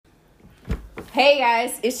Hey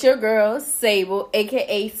guys, it's your girl Sable,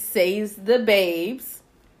 aka Saves the Babes.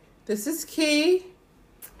 This is Key.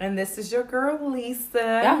 And this is your girl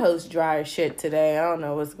Lisa. Y'all host dry as shit today. I don't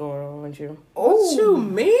know what's going on with you. What you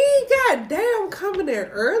mean? Goddamn, coming in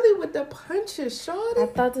early with the punches, shorty. I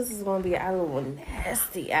thought this was gonna be a little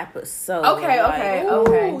nasty episode. Okay.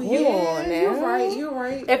 You're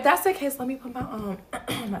right. If that's the case, let me put my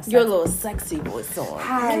my Your little sexy voice on.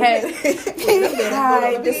 Hi.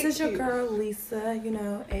 Hi, on, this is your cute. girl Lisa,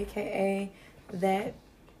 aka that.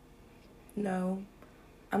 No,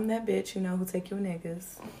 I'm that bitch, who take your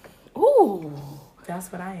niggas. Ooh, That's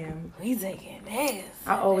what I am. we taking this.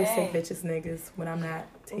 I always take bitches niggas when I'm not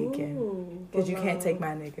taken. Because you can't take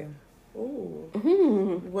my nigga. Ooh.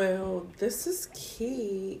 Mm-hmm. Well, this is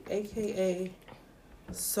Key, aka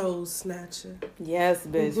Soul Snatcher. Yes,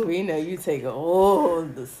 bitch. We know you take all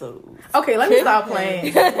the souls. Okay, let me stop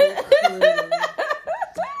playing.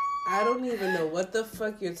 I don't even know what the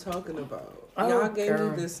fuck you're talking about. Oh, Y'all gave girl.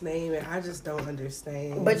 me this name and I just don't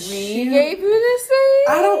understand. But She gave you this thing?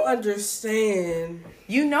 I don't understand.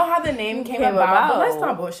 You know how the name came about, but let's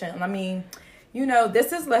not bullshit. I mean,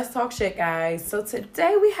 this is Let's Talk Shit, guys. So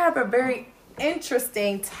today we have a very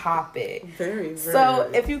interesting topic. Very, very. So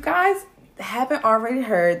if you guys haven't already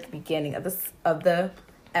heard the beginning of the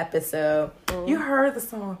episode, you heard the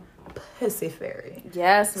song Pussy Fairy.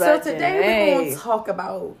 Yes, So but today we're going to talk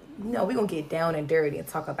about, we're going to get down and dirty and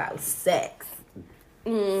talk about sex.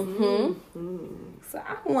 Mm-hmm. So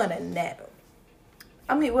I want to know.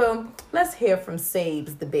 I mean, let's hear from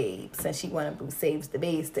Saves the Babe, since she want to do Saves the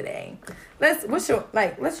Babes today. I'm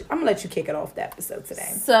gonna let you kick it off the episode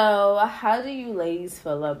today. So, how do you ladies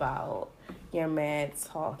feel about your man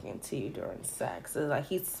talking to you during sex? It's like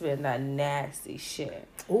he's spitting that nasty shit.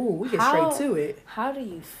 Ooh, we get How- straight to it. How do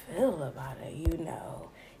you feel about it?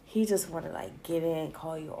 He just want to get in,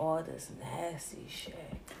 call you all this nasty shit.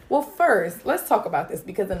 Well, first, let's talk about this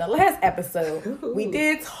because in the last episode, we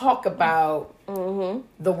did talk about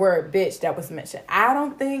the word bitch that was mentioned. I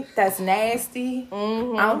don't think that's nasty.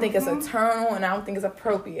 I don't think it's a turn on, and I don't think it's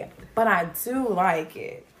appropriate. But I do like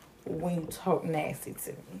it when you talk nasty to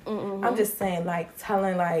me. I'm just saying,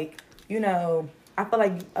 telling, I feel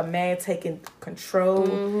like a man taking control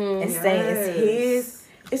and saying it's his.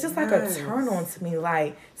 It's just like a turn on to me.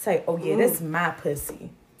 Say, oh yeah, that's my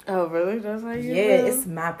pussy. Oh, really? That's how you Yeah, feel? it's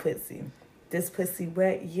my pussy. This pussy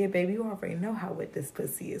wet. Yeah, baby, you already know how wet this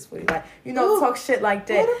pussy is for you. Talk shit like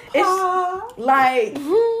that.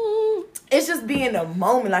 It's just be in the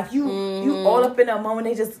moment. You all up in the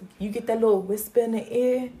moment. You get that little whisper in the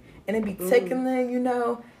ear, and it be tickling,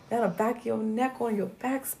 down the back of your neck on your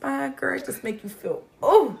back spine, girl. It just make you feel,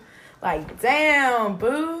 damn,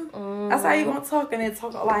 boo. That's how you gonna talk, and then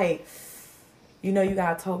talk you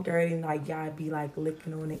gotta talk dirty, and y'all be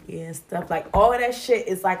licking on the ear and stuff. All of that shit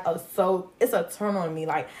is it's a turn on me.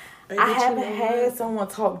 I haven't had someone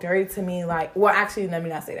talk dirty to me. Actually, let me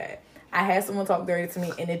not say that. I had someone talk dirty to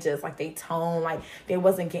me, and it just they tone they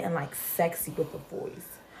wasn't getting sexy with the voice.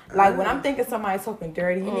 When I'm thinking somebody talking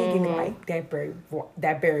dirty, you need to give me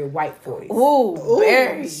that Barry White voice. Ooh,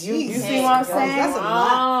 Barry. You see what I'm saying? That's a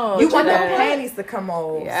lot. You want the panties to come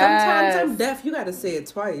on. Yeah. Sometimes I'm deaf. You gotta say it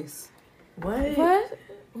twice. What?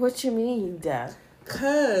 What you mean you deaf?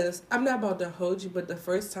 Cause I'm not about to hold you, but the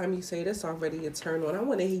first time you say this already a turn on. I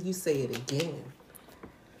want to hear you say it again.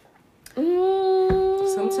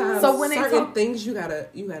 Sometimes So when certain things you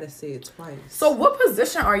gotta say it twice. So what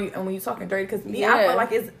position are you in when you're talking dirty? Because me, I Yeah. feel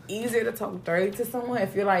like it's easier to talk dirty to someone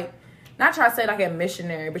if you're not trying to say a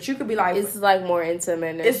missionary, but you could be It's more intimate.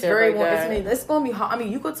 And it's shit very like more that. intimate. It's gonna be hard. I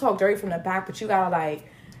mean, you could talk dirty from the back, but you gotta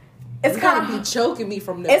it's it's gotta kind be of choking me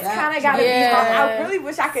from the it's back. kind of gotta Yeah. be hard. I really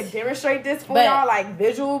wish I could demonstrate this for But- y'all,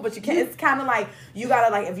 visual, but you can't. It's kind of you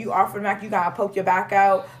gotta if you are from the back, you gotta poke your back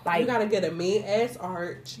out, you gotta get a mean ass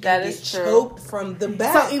arch. That and is get true. choked from the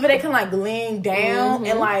back. So either they can lean down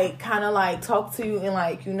and kind of talk to you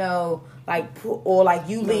and pull, or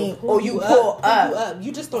you lean or you pull up.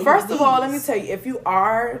 You just don't. First of all, let me tell you, if you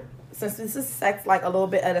are, since this is sex, a little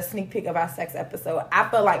bit of a sneak peek of our sex episode, I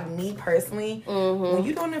feel me personally, when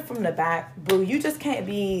you're doing it from the back, boo, you just can't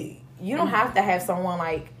be. You don't have to have someone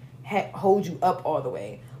hold you up all the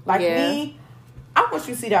way. Me, I want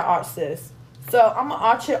you to see that arch, sis. So I'm gonna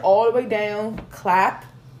arch it all the way down, clap,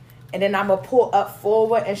 and then I'm gonna pull up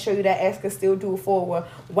forward and show you that ass can still do it forward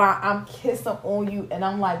while I'm kissing on you and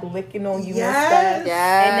I'm licking on you and stuff.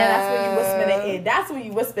 Yes. And then that's when you whisper in the ear. That's when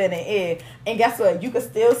you whisper in the ear. And guess what? You can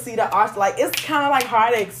still see the arch. It's kind of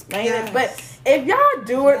hard to explain it, but if y'all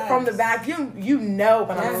do it from the back, you know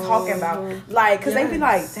what I'm talking about. Cause they be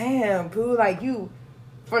damn, boo, you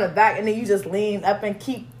from the back, and then you just lean up and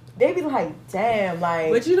keep they be like, damn,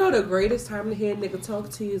 like. But you know the greatest time to hear a nigga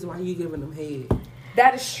talk to you is while you giving them head.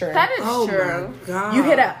 That is true. That is Oh true. my God. You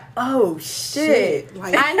hear that? Oh shit!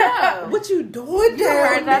 Like, I know. What you doing? You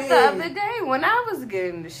heard that the there? other day when I was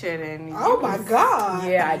getting the shit in. Oh my God.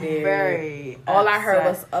 Yeah, I did. Very. All I heard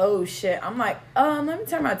was, upset. "Oh shit!" I'm like, let me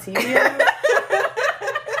turn my TV on.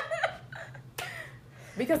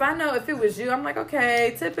 Because I know if it was you, I'm like,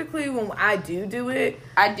 okay. Typically, when I do it,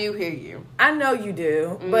 I do hear you. I know you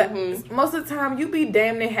do, but most of the time, you be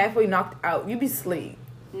damn near halfway knocked out. You be asleep.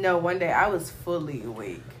 No, one day I was fully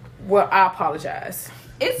awake. Well, I apologize.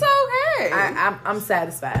 It's okay. I'm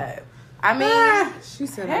satisfied. I mean, She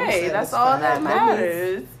said, hey, that's all that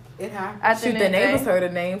matters. It happened. At the Shoot, end the of the neighbors day. heard her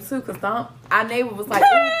name too, cause our neighbor was like,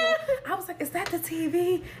 ooh. I was like, is that the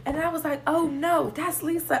TV? And I was like, oh no, that's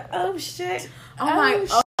Lisa. Oh shit. I'm like,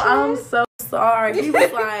 oh, I'm so sorry. He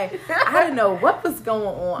was like, I didn't know what was going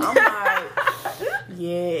on. I'm like, yeah,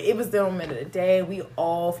 it was the moment of the day. We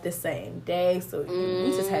off the same day, so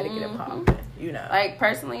we just had to get it popping. You know, Like,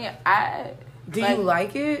 personally, do you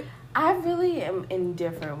like it? I really am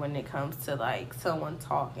indifferent when it comes to, like, someone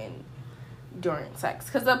talking during sex.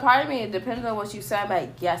 Because a part of me, it depends on what you say. I'm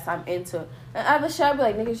like, yes, I'm into it. And other shit, I'd be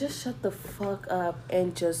like, nigga, just shut the fuck up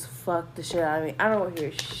and just fuck the shit out of me. I don't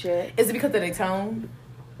hear shit. Is it because of their tone?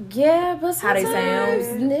 Yeah, but How they sometimes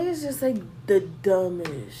sound? niggas just like the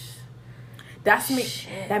dumbest. That's me.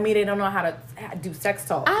 Shit. That mean they don't know how to do sex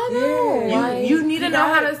talk. I know. Yeah. like, You need to know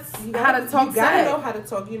how to talk You gotta sex. know how to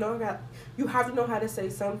talk. You have to know how to say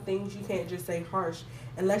some things. You can't just say harsh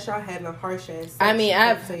unless y'all having a harsh ass. Sex, I mean, you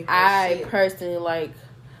can't say harsh shit. personally like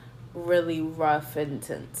really rough,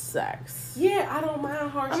 intense sex. Yeah, I don't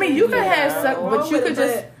mind harsh. I mean, you can have sex, sex, but you could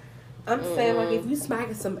just. I'm saying, like, if you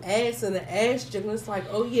smacking some ass and the ass jiggle, it's like,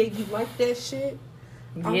 oh yeah, you like that shit.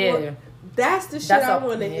 Yeah. That's the shit That's I a-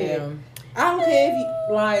 want to yeah. hear. I don't care if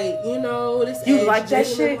you like, this. You ass like that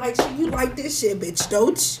jiggling, shit? Like, you like this shit, bitch,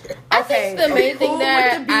 don't you? I think the main thing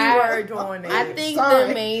that I think Sorry.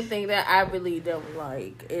 the main thing that I really don't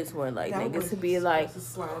like is when like That niggas was to be like, supposed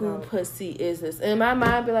to slide who out. pussy is this? In my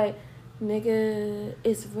mind, be like, nigga,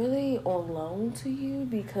 it's really on loan to you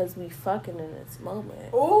because we fucking in this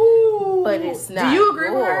moment, Ooh, but it's not. you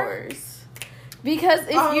agree with her? yours. Because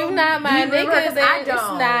if you not my do you agree with her? nigga, 'Cause then I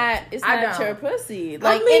it's don't. not your pussy.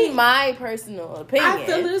 Like mean, in my personal opinion, I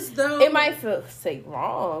feel as though it might feel say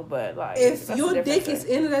wrong, but like if that's your a dick different is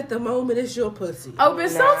thing. in it at the moment, it's your pussy. Oh,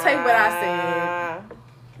 bitch, don't take what I said.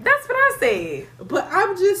 That's what I said. But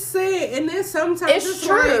I'm just saying, and then sometimes It's it's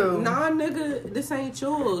true. like, nah, nigga, this ain't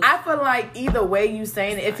yours. I feel like either way you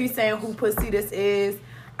saying it, if you saying who pussy this is,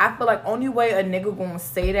 I feel like only way a nigga gonna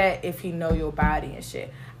say that if he know your body and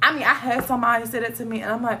shit. I mean, I had somebody say that to me,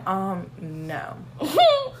 and I'm like, no.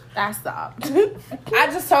 I stopped. I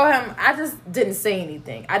just told him, I just didn't say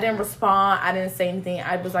anything. I didn't respond. I didn't say anything.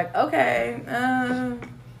 I was like, okay,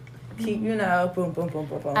 keep, boom, boom, boom, boom,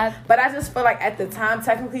 boom. But I just feel like at the time,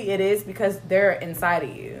 technically it is because they're inside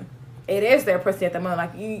of you. It is their pussy at the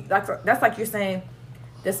moment. That's like you're saying,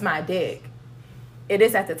 this my dick. It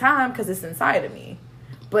is at the time because it's inside of me.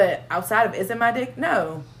 But outside of it, is it my dick?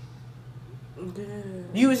 No.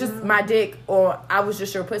 You was just my dick, or I was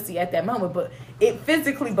just your pussy at that moment, but it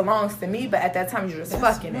physically belongs to me. But at that time, you're just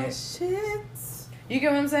fucking my it. shit. You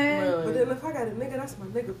get what I'm saying? Really? But then if I got a nigga, that's my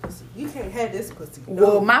nigga pussy. You can't have this pussy.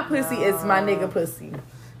 Well, my pussy is my nigga pussy.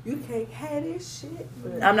 You can't have this shit.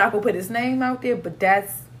 But I'm not gonna put his name out there, but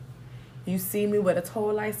that's, you see me with a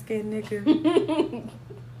tall light skinned nigga.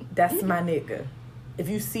 That's my nigga. If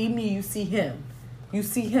you see me, you see him. You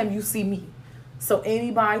see him, you see me. So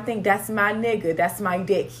anybody think that's my nigga, that's my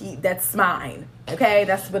dick, that's mine. Okay?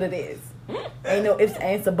 That's what it is. Ain't no ifs,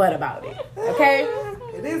 ands, or but about it. Okay?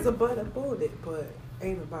 it is a butt about it, but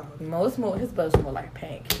ain't about it. His butt's more like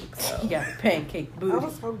pancakes. So. You got a pancake I booty.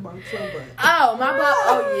 was talking about your butt. Oh, my butt.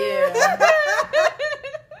 Oh, yeah.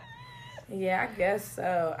 Yeah, I guess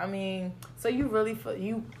so. I mean, so you really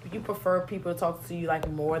you prefer people to talk to you like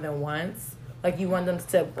more than once? Like you want them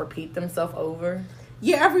to repeat themselves over?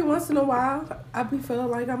 Yeah, every once in a while, I be feeling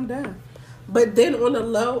like I'm done. But then on the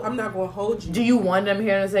low, I'm not gonna hold you. Do you want them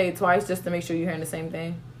hearing to say it twice just to make sure you're hearing the same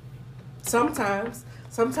thing? Sometimes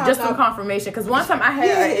Just some confirmation. Because one time I had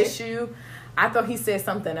an Yeah. issue. I thought he said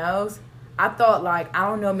something else. I thought like, I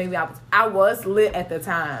don't know, maybe I was lit at the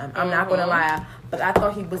time. I'm not gonna lie. But I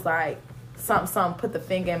thought he was like something, put the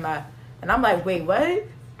finger in my, and I'm like, wait, what?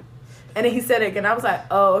 And then he said it again. I was like,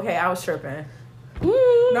 oh, okay, I was tripping.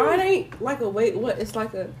 No, it ain't like a wait. What? It's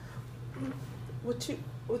like a what you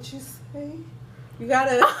say? You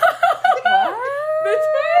gotta.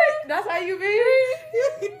 Bitch, that's how you be?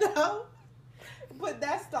 You know. But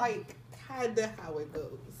that's like how it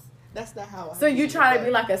goes. That's not how I So you try to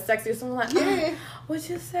be like a sexy someone like, yeah. What'd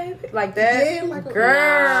you say? Like that? Yeah, like a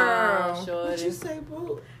girl. What you say,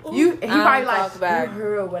 boo? Ooh. He probably like, talk back. you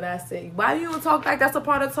heard what I said. Why do you don't talk back? That's a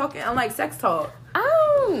part of talking. I'm like sex talk.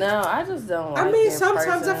 I don't know. I just don't like I mean, it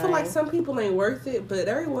sometimes I feel like personally. some people ain't worth it, but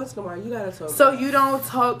every once in a while you gotta talk. So you don't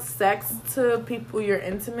talk sex to people you're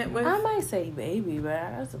intimate with? I might say baby, but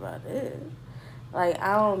that's about it. Like,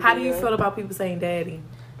 I don't. How do you feel about people saying daddy?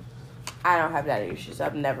 I don't have daddy issues.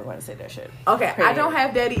 I'm never going to say that shit. Okay, I Period. don't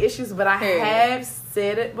have daddy issues, but I Period. have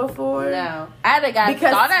said it before. No. I had a guy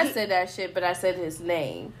Because thought I he- said that shit, but I said his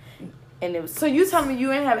name. And it was. So you tell me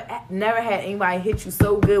you ain't never had anybody hit you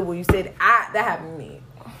so good when you said that happened to me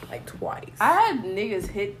like twice. I had niggas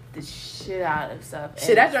hit the shit out of stuff. Shit,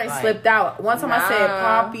 and that it's joint like, slipped out. One time I said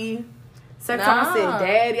Nah. poppy. Second time I Nah. said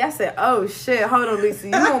daddy. I said, oh shit, hold on, Lisa.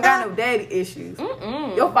 You don't got no daddy issues.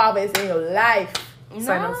 Mm-mm. Your father is in your life. So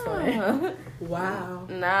Nah. that's funny. Wow.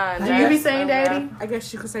 Nah. Do you be saying daddy? I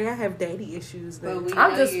guess you could say I have daddy issues then.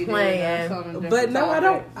 I'm just playing. But no, I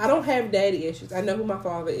don't. I don't have daddy issues. I know who my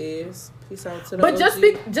father is. Peace out to the But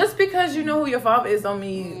OG. just because you know who your father is don't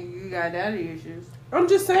mean. You got daddy issues. I'm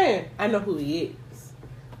just saying. I know who he is.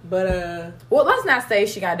 But Well, let's not say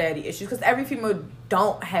she got daddy issues because every female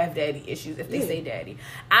don't have daddy issues if they Yeah. say daddy.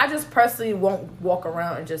 I just personally won't walk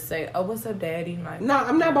around and just say, "Oh, what's up, daddy?" Like, no,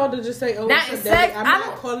 I'm not about to just say, "Oh, Not what's up, in daddy." sex, I'm I not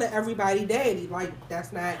don't- calling everybody daddy. Like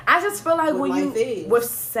that's not. I just feel like What when life you is. with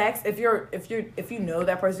sex, if you know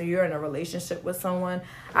that person, you're in a relationship with someone.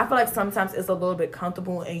 I feel like sometimes it's a little bit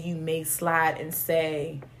comfortable, and you may slide and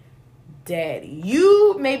say, "Daddy."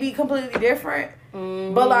 You may be completely different,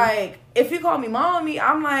 but like if you call me mommy,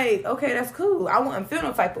 I'm like, okay, that's cool. I wouldn't feel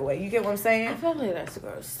no type of way. You get what I'm I saying? feel like that's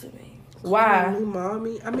gross to me. Why? Calling me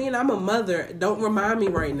mommy. I mean, I'm a mother. Don't remind me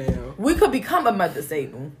right now. We could become a mother,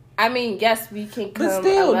 Satan. I mean, yes, we can come. But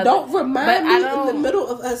still, another- don't but remind I me in don't- the middle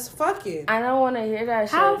of us fucking. I don't want to hear that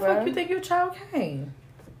How shit, the bro. fuck you think your child came?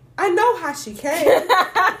 I know how she came.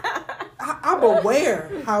 I'm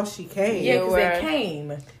aware how she came. Yeah, because aware. they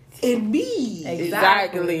came. In me.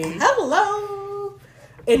 Exactly. Hello.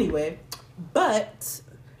 Anyway, but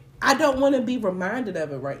I don't want to be reminded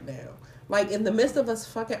of it right now. Like in the midst of us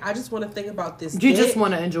fucking, I just want to think about this. You dick. just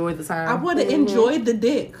want to enjoy the time. I want to enjoy the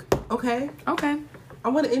dick. Okay. Okay. I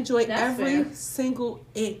want to enjoy That's every fair. single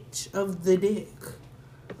inch of the dick.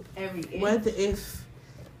 Every inch. Whether if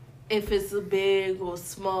If it's a big or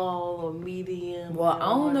small or medium. Well, I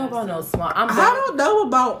don't know about no small. I don't know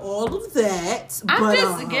about all of that. I'm but,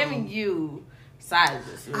 just giving you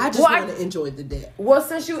sizes. I just Well, want to enjoy the dick. Well,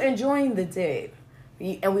 since you enjoying the dick,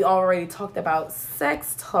 and we already talked about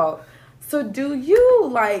sex talk, so do you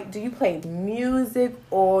play music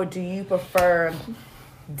or do you prefer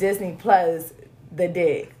Disney Plus the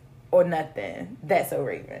dick or nothing? That's so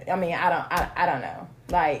Raven. I mean, I don't know.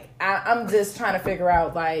 Like I'm just trying to figure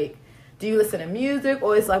out like. Do you listen to music,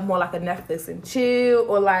 or it's like more like a Netflix and chill,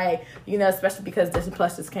 or like especially because Disney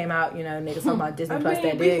Plus just came out, niggas talking about Disney Plus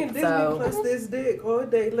that we dick. can Disney So, Plus this dick all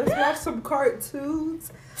day. Let's watch some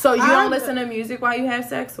cartoons. so you I'm- don't listen to music while you have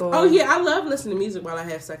sex, or Oh yeah, I love listening to music while I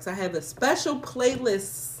have sex. I have a special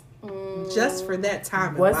playlist just for that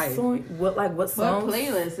time What in life. song? What What songs?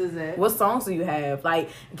 playlist is it? What songs do you have?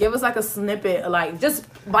 Like, give us like a snippet. Like, just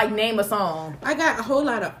like name a song. I got a whole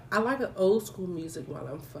lot of. I like an old school music while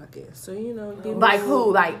I'm fucking. So give me Like some-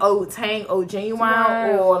 who? Like Old Tang, Old Genuine,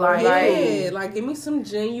 Right. or like Yeah, like give me some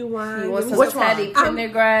Genuine. You want give me some Which one? Teddy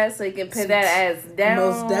Pendergrass so you can pin that ass down?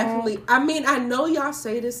 Most definitely. I mean, I know y'all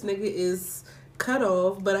say this nigga is cut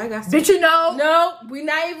off, but I got some. Bitch, you know? No, we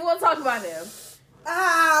not even gonna talk about him.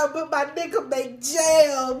 But my nigga make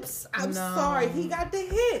jams. I'm No. sorry, he got the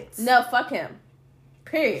hits. No, fuck him.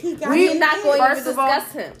 Period. He got We're the not hits. going to even First of all,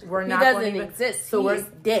 discuss him. we're He not doesn't gonna even- exist. so He we're- is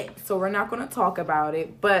dead. So we're not gonna talk about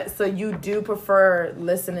it. But so you do prefer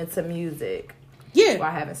listening to music Yeah,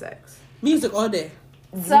 while having sex? music all day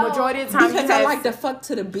So- Majority of the time, because you I have, like to fuck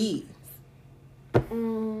to the beat.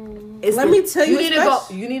 it's Let the- me tell you, need to go.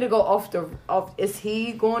 especially- You need to go off the. Is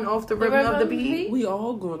he going off the rhythm of the beat? We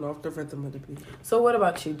all going off the rhythm of the beat. So what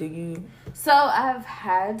about you? Do you? So I've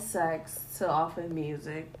had sex to often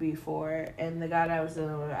music before, and the guy that I was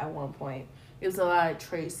dealing with at one point, it was a lot of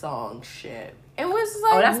Trey Songz shit. It was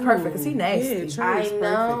like, Oh, that's perfect because he nasty. Yeah, Trey I is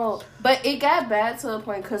know, but it got bad to the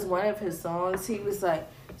point because one of his songs, he was like,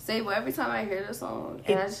 "Say, well, every time I hear the song,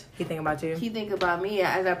 He, and I just, he think about you. he think about me."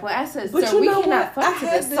 At that point, I said, But "Sir, you we know cannot what? I fuck to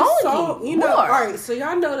had this this song, song. You know, anymore." all right. So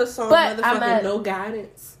y'all know the song But I'm "Motherfucking at- No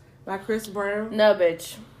Guidance" by Chris Brown. No,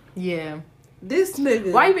 bitch, Yeah. This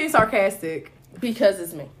nigga. Why you being sarcastic? because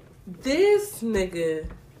it's me. This nigga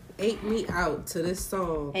ate me out to this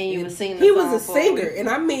song. And you was singing the He song was a for singer, me. and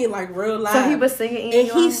I mean like real live. So he was singing, and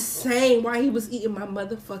he sang while he was eating my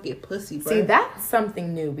motherfucking pussy, bro. See, that's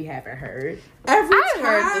something new we haven't heard. Every I time,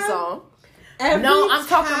 heard the song. No, I'm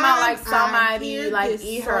talking about like time I somebody hear like this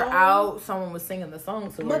eat her song, out. Someone was singing the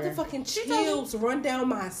song to her. Motherfucking chills run down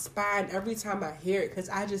my spine every time I hear it because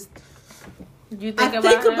I You think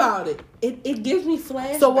think about it. It gives me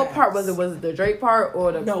flashbacks. So what part was it? Was it the Drake part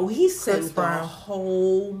or the? No, he sings Chris the Brown?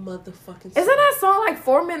 whole motherfucking. Isn't that song like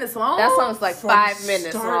 4 minutes long? That song's like From 5 minutes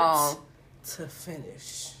start long. to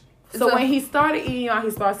finish. So when he started eating out,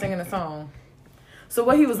 he started singing the song. So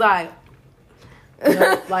what he was like,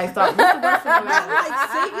 like start. What's the verse from the Not lyrics?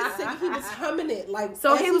 like singing. He was humming it like.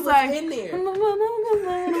 So as he was like- in there.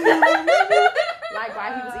 Like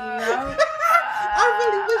while he was eating out. I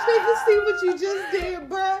really wish they could see what you just did,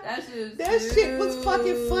 bro. That shit was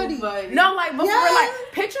fucking funny. No, like before, Yeah.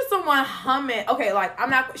 like picture someone humming. Okay, like I'm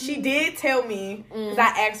not. She did tell me because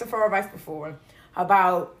I asked her for advice before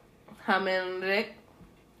about Humming Rick.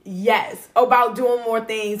 yes about doing more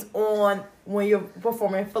things on when you're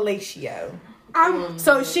performing fellatio.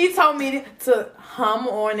 So she told me to hum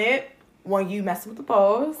on it when you mess with the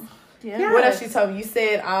balls. Yeah. What else she told me? You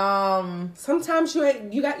said Sometimes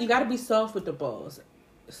you got to be soft with the balls,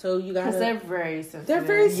 so you got Because to. they're very sensitive. They're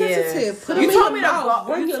very Yes. sensitive. Put You them in told your me to mouth.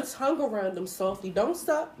 go- Run your tongue around them softly. Don't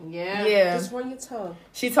stop. Yeah. yeah. Just run your tongue.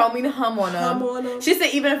 She told me to hum on them. Hum on them. She said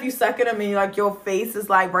even if you suck at them and like your face is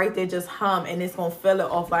like right there, just hum and it's gonna feel it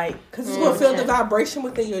off like. Because it's going to feel the vibration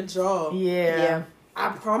within your jaw. Yeah. I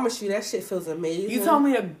promise you, that shit feels amazing. You told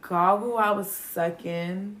me to goggle. I was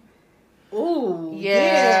sucking. Ooh.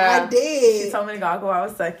 Yeah. I did. She told me to goggle. I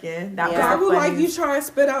was sucking. That Yeah. was Goggle the like funniest. you try and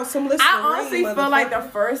spit out some Listerine. I honestly feel like the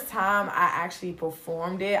motherfucker. first time I actually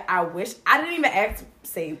performed it, I wish I didn't even ask,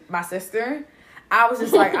 say, my sister. I was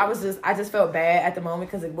just like, I just felt bad at the moment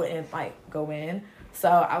because it wouldn't like go in. So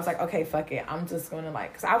I was like, okay, fuck it. I'm just gonna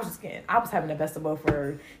like, cause I was having the best of both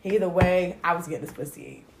worlds. Either way, I was getting this pussy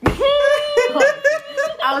ate.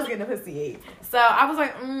 I was getting the pussy ate. So I was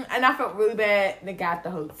like, and I felt really bad. They got the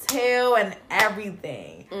hotel and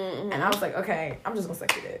everything. And I was like, okay, I'm just gonna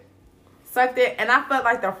suck it. Sucked it, and I felt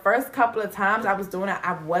like the first couple of times I was doing it,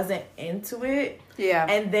 I wasn't into it. Yeah.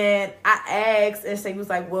 And then I asked, and she was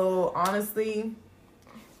like, well, honestly,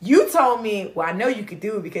 you told me, well, I know you could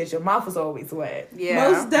do it because your mouth was always wet. Yeah.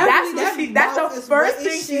 Most definitely. That's mouth the is first wet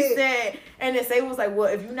as thing she shit. said. And then Say was like, well,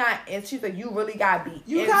 if you're not, and she's like, you really gotta be.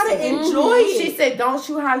 You into gotta it. enjoy it. She said, don't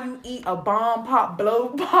you how you eat a bomb pop, blow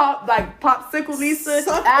pop, like popsicle, Lisa?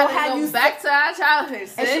 Suck- Or I how go you back to our childhood.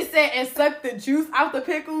 and she said, and suck the juice out the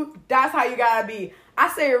pickle. That's how you gotta be. I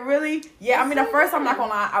said, really? Yeah. I mean, the first time, I'm not gonna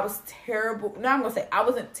lie, I was terrible. No, I'm gonna say I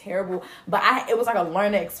wasn't terrible, but it was like a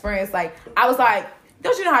learning experience. Like I was like,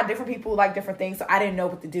 don't you know how different people like different things? So I didn't know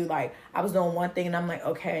what to do. Like I was doing one thing, and I'm like,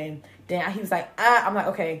 okay. Then he was like, I'm like,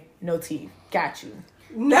 okay, no teeth, got you.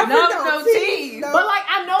 Never No teeth. No. But like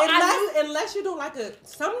I know, Unless you do like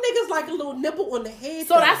some niggas like a little nipple on the head.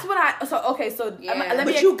 So thing. that's what Yeah. let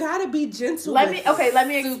me. But you gotta be gentle. let with me. it. Okay, let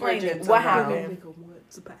me Super explain it. gentle. What Nigga happened? nigga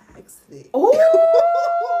once by accident. Ooh.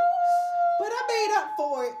 But I made up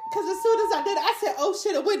for it because as soon as I did it, I said, "Oh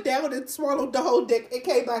shit!" It went down and swallowed the whole dick. It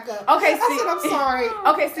came back up. Okay, I said, "I'm sorry."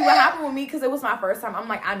 Okay, see what happened with me because it was my first time. I'm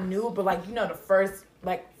like, I knew, but like the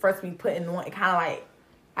first me putting on it, kind of like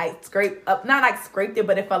I scraped up, not like scraped it,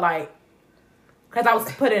 but it felt like because I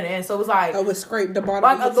was putting it in, so it was like I would scrape the bottom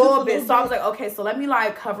like of a your little tooth bit. So I was like, okay, so let me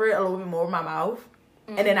like cover it a little bit more with my mouth,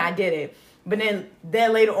 and then I did it. But then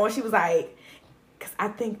later on, she was like, because I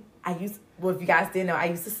think I used. Well, if you guys didn't know, I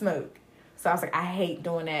used to smoke. So I was like, I hate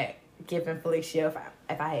doing that, giving Felicia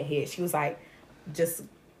if I had hit. She was like, just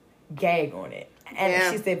gag on it. And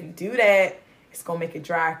Yeah. she said, if you do that, it's going to make it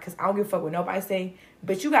dry. Because I don't give a fuck what nobody say.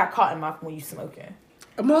 But you got caught in mouth when you smoking.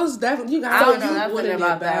 Most definitely, you got. I don't know you nothing wouldn't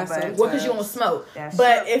about get that, bad but- sometimes. Well, because you don't smoke. That's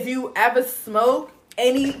But true. if you ever smoke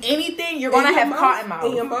anything, you're going to And your have cotton mouth.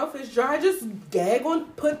 And your mouth is dry. Just gag on.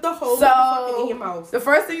 Put the whole So, motherfucker in your mouth. The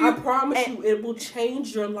first thing I promise you, it will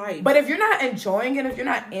change your life. But if you're not enjoying it, if you're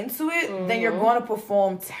not into it, then you're going to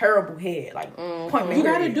perform terrible head. Like, point blank you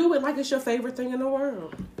got to period. do it like it's your favorite thing in the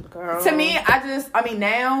world. Girl. To me,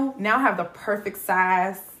 now I have the perfect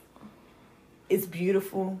size. It's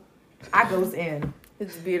beautiful. I goes in.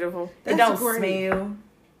 It's beautiful. It That's don't great. smell.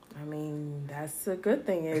 I mean, that's a good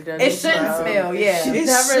thing. It doesn't. It shouldn't smell, yeah. It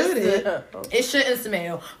Never shouldn't. smell. It shouldn't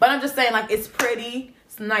smell. But I'm just saying, like, it's pretty.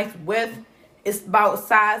 It's nice width. It's about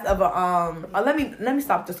size of a let me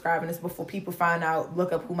stop describing this before people find out.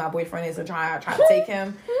 Look up who my boyfriend is and try to take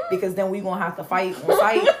him, because then we gonna have to fight on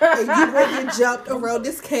site. And you gonna get jumped around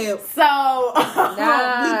this camp. So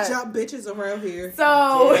we jump bitches around here.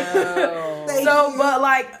 So so but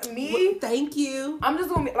like me, thank you. I'm just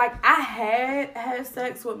gonna be like, I had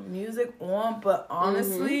sex with music on, but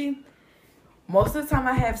honestly, most of the time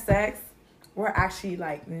I have sex, we're actually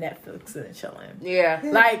like Netflix and chilling. Yeah.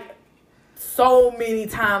 Like, so many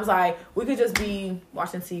times, like, we could just be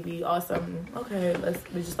watching TV or something. Okay,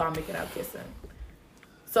 we just start making out kissing.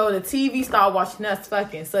 So the TV start watching us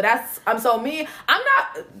fucking. So that's, I'm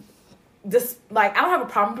not just, like, I don't have a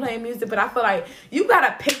problem playing music, but I feel like you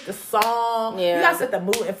gotta pick the song. Yeah. You gotta set the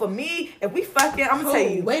mood. And for me, if we fucking, I'm gonna tell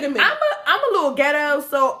you. Wait a minute. I'm a little ghetto,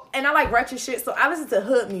 so, and I like ratchet shit, so I listen to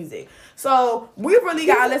hood music. So we really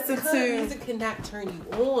gotta listen to. Music cannot turn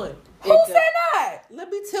you on. Who said that? Let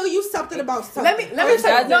me tell you something about something. Let me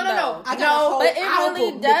tell you. No. I got a whole but it really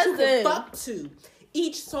album that you can doesn't. fuck to.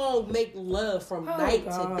 Each song make love from night to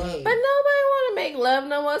day. But nobody want to make love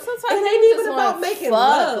no more. Sometimes it people ain't even just about wanna making fuck,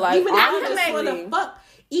 love. Like, Even if you just honestly. want to fuck,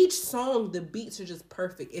 each song, the beats are just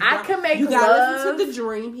perfect. If I can make you gotta love. listen to The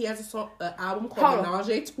Dream. He has a song, an album called Menage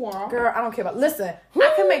a Trois. Girl, I don't care about. Listen,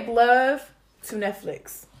 I can make love to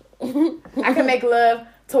Netflix. I can make love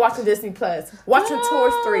to watching Disney Plus, watching Toy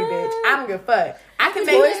Story, bitch. I don't give a fuck. I can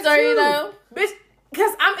make Toy Story though, bitch,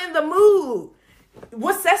 because I'm in the mood.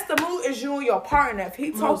 What sets the mood is you and your partner. If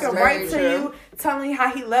he talking right to you, telling you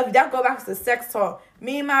how he loves you, that go back to sex talk.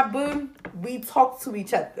 Me and my boo, we talk to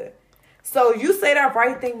each other. So you say that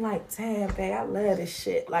right thing, like, damn, babe, I love this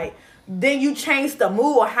shit. Like, then you change the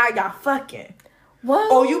mood or how y'all fucking.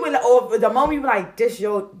 what? Or you be like, or the moment you be like, this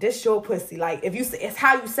your pussy. Like, if you say, it's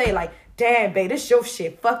how you say, like, damn, babe, this your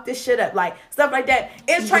shit. Fuck this shit up. Like, stuff like that.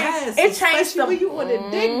 It changed the when you want to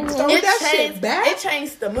dick, throw that shit back. It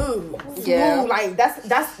changed the mood. Yeah. Mood, like,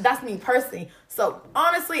 that's me personally. So,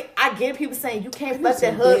 honestly, I get people saying you can't fuck that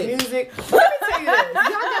some hood dick. music. Let me tell you this. Y'all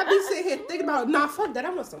gotta be sitting here thinking about, nah, fuck that. I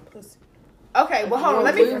want some pussy. Okay, well, hold on.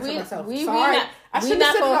 Let me We- answer myself. we Sorry. not- I we shouldn't not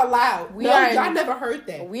have said it gonna- out loud. we No, are- y'all never heard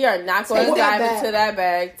that. We are not going Take to that dive back. into that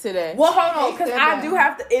bag today. Well, hold on, Take because that I back. do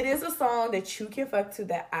have to. It is a song that you can fuck to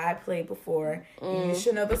that I played before. You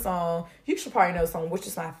should know the song. You should probably know the song, which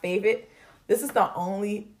is my favorite. This is the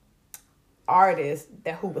only artist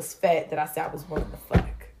who was fat that I said I was willing to fuck.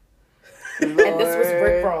 And this was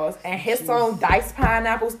Rick Ross. And his song, Diced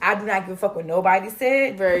Pineapples, I do not give a fuck what nobody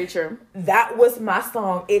said. Very true. That was my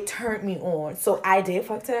song. It turned me on. So I did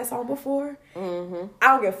fuck to that song before. I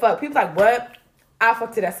don't give a fuck. People like, what? I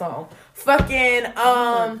fuck to that song. Fucking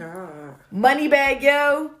Oh my God. Moneybag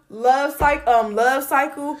Yo, Love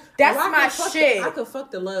Cycle. That's Well, I my could fuck shit. I could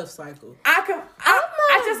fuck the love cycle. I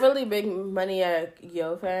I'm just a really big Money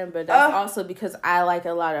Yo fan, but that's also because I like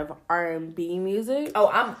a lot of R&B music. Oh,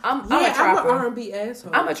 I'm a I'm an trapper. R&B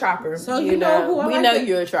asshole. I'm a trapper. So you know who I we like know to-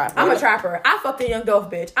 you're a trapper. I'm a trapper. I fucked a Young Dolph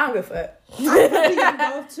bitch. I don't give a fuck. I fuck the Young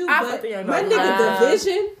Dolph too, I but fuck the Young my Dolph. nigga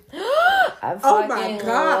Division. Oh my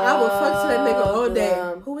God, I would fuck to that nigga all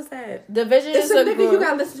day. Who was that? Division It's is a a nigga group. you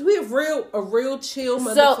gotta listen to. We have a real chill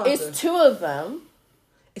motherfucker. So it's two of them.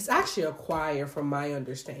 It's actually a choir, from my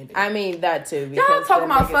understanding. I mean that too. Y'all Because talking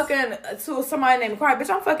them about niggas- fucking to somebody named Quiet. Bitch,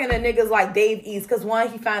 I'm fucking the niggas like Dave East because one,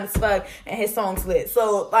 he fine as fuck and his song's lit.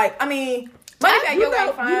 So, like, I mean, Moneybag Yo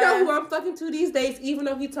ain't fine. You know who I'm fucking to these days, even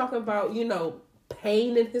though he talking about,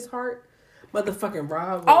 pain in his heart? Motherfucking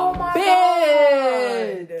Rob. Oh my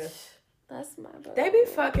Bitch. God. That's my brother. They be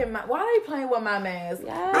fucking why are they playing with my mans?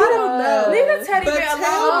 Yeah. I don't know. Leave the teddy But bear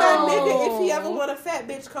tell alone. my nigga, if he ever want a fat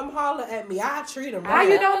bitch, come holler at me. I treat him How right.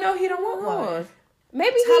 you don't know he don't want one?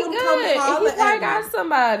 Maybe Tell he him good. come He holler probably at got me.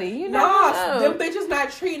 somebody. You know. Nah, them bitches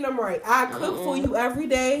not treating them right. I cook for you every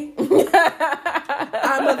day.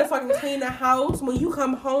 I motherfucking clean the house. When you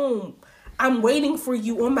come home, I'm waiting for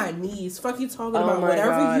you on my knees. Fuck you talking about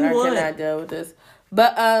whatever you want. I cannot deal with this.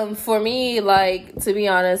 But for me, like, to be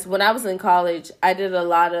honest, when I was in college, I did a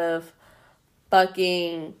lot of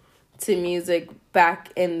fucking to music back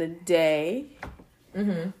in the day.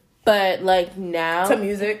 Mm-hmm. But like now, To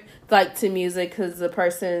music. because the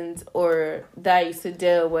persons or that I used to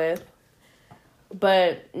deal with.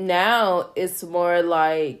 But now it's more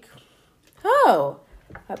like, oh,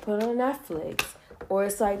 I put on Netflix, or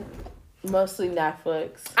it's like mostly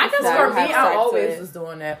Netflix. I guess that for have me, I sex always with. was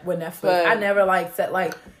doing that with Netflix. But- I never like set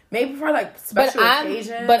like maybe for like special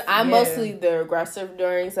occasions. But I'm yeah. mostly the aggressive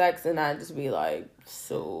during sex, and I just be like,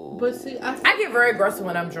 so. But see, I get very aggressive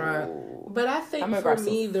when I'm drunk. But I think I'm for aggressive,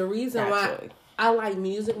 me, the reason naturally. why I like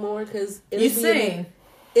music more because You sing.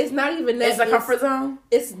 It's not even that. It's a comfort zone.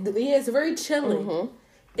 It's very chilling.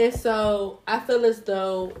 And so I feel as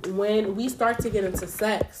though when we start to get into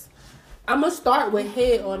sex, I'm gonna start with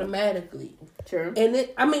head automatically. True. And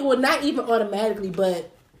not even automatically, but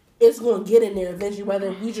it's gonna get in there eventually.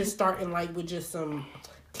 Whether we just starting like with just some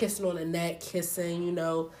kissing on the neck, kissing,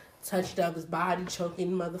 touching up his body,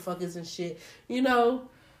 choking motherfuckers and shit,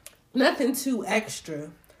 nothing too extra.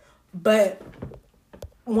 But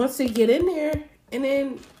once they get in there, and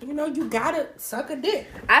then you gotta suck a dick.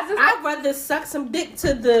 I'd rather suck some dick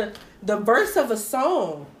to the verse of a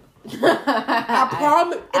song. I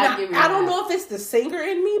promise. I don't know if it's the singer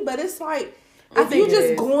in me, but it's like if you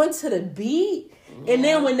just going to the beat, and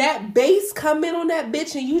then when that bass come in on that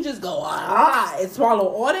bitch, and you just go and swallow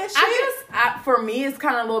all that shit. I guess for me it's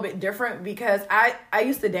kind of a little bit different because I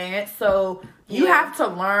used to dance, so you have to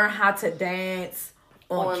learn how to dance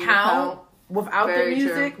on count without the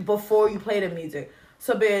music before you play the music.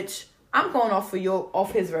 So bitch, I'm going off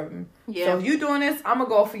his rhythm. Yeah. So if you doing this, I'm gonna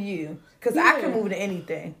go off for you because I can move to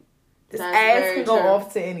anything. This ass can go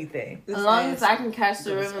off to anything. As long as I can catch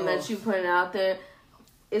the rhythm that you putting out there,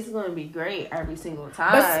 it's going to be great every single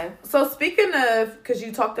time. So speaking of, because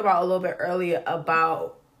you talked about a little bit earlier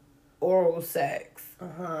about oral sex.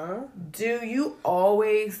 Do you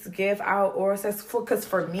always give out oral sex? Because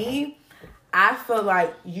for me, I feel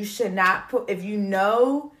like you should not put, if you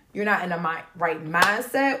know you're not in the right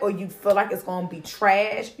mindset or you feel like it's going to be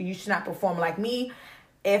trash, you should not perform like me.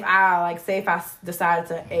 If I decided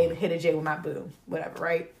to hit a J with my boo, whatever,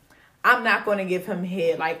 right? I'm not going to give him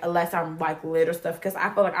head, unless I'm, lit or stuff, because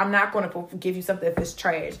I feel like I'm not going to give you something if it's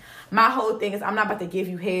trash. My whole thing is I'm not about to give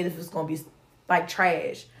you head if it's going to be,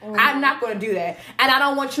 trash. Mm-hmm. I'm not going to do that. And I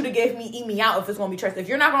don't want you to eat me out if it's going to be trash. If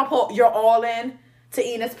you're not going to put your all in to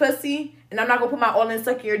eating this pussy, and I'm not going to put my all in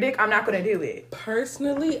sucking your dick, I'm not going to do it.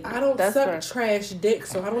 Personally, I don't suck trash dick,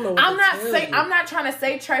 so I don't know what I'm not trying to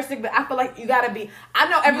say trash dick, but I feel like you got to be... I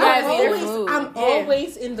know everybody's I'm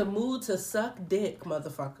always in the mood to suck dick,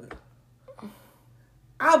 motherfucker.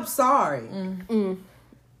 I'm sorry.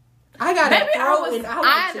 I got to throw and I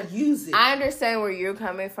want to use it. I understand where you're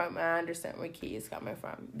coming from, and I understand where Key is coming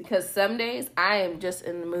from. Because some days, I am just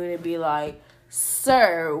in the mood to be like,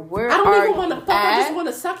 sir, where are you at? I don't even want to fuck. I just want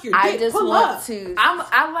to suck your dick. I just want to.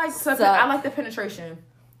 I like sucking. I like the penetration.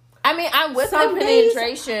 I mean, I'm with the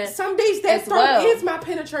penetration. Some days that throat is my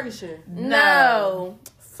penetration. No.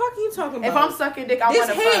 Fuck you talking about? If I'm sucking dick, I want to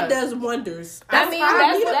fuck. This head does wonders. That's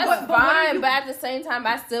fine, but at the same time,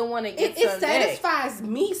 I still want to get some dick. It satisfies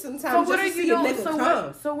me sometimes. So what are you doing?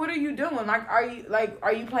 So what are you doing? Are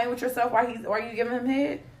you playing with yourself while you giving him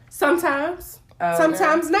head? Sometimes.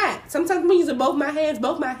 Sometimes not. Sometimes I'm using both my hands.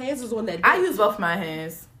 Both my hands is on that dick. I use both my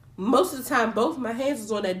hands. Most of the time, both my hands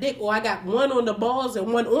is on that dick, or I got one on the balls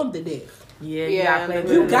and one on the dick. Yeah,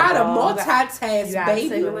 you gotta multitask,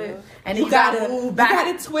 baby. And you gotta move back.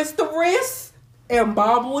 You gotta twist the wrist and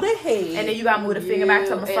bobble the head. And then you gotta move the finger back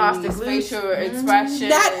to massage the glute. Facial expression.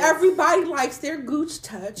 Not everybody likes their gooch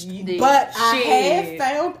touched, but I have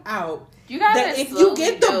found out that if you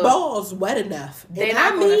get the balls wet enough, they're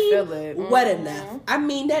not gonna feel it. Wet enough. I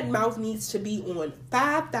mean, that mouth needs to be on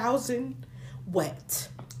 5,000 wet.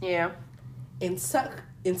 Yeah. And suck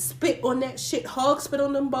and spit on that shit. Hog spit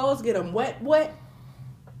on them balls. Get them wet.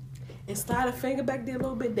 And slide a finger back there a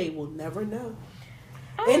little bit. They will never know.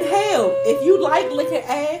 And hell, if you like licking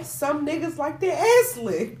ass, some niggas like their ass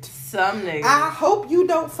licked. Some niggas. I hope you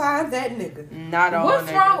don't find that nigga. Not all What's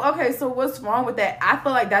niggas. wrong? Okay, so what's wrong with that? I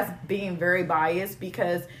feel like that's being very biased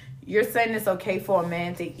because you're saying it's okay for a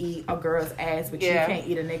man to eat a girl's ass, but you can't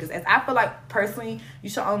eat a nigga's ass. I feel like, personally, you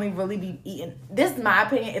should only really be eating... This is my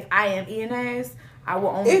opinion. If I am eating ass, I will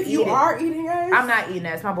only eat it. If you are eating ass? I'm not eating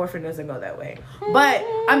ass. My boyfriend doesn't go that way. But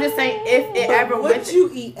I'm just saying, if it ever would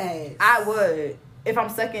you eat ass? I would. If I'm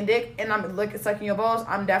sucking dick and I'm sucking your balls,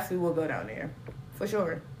 I'm definitely will go down there. For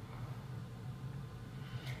sure.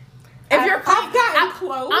 If you're clean, I've gotten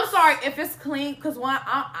close. I'm sorry if it's clean, because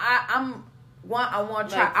I want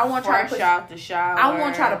to try. I want to try to push out the shower. I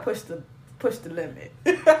want to try to push the limit.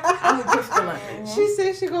 I'm gonna push the limit. She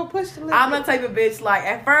said she gonna push the limit. I'm the type of bitch, like,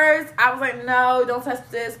 at first I was like, no, don't touch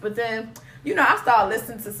this, but then I started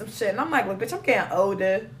listening to some shit, and I'm like, look, bitch, I'm getting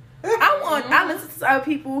older. I listen to other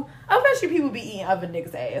people. Eventually, people be eating other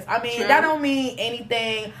niggas' ass. I mean, that don't mean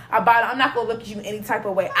anything about it. I'm not gonna look at you any type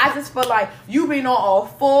of way. I just feel like you being on all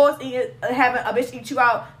fours and having a bitch eat you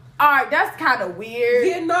out. All right, that's kind of weird.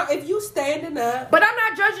 Yeah, no, if you standing up. But I'm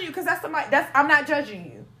not judging you because I'm not judging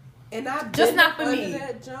you. And I just not for me.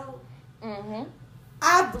 That joke.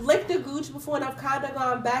 I've licked the gooch before and I've kind of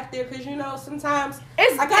gone back there because, you know, sometimes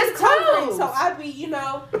it's close. So I be, you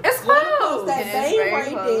know, it's close. That vein right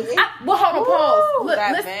there. Well, hold on, pause. Look,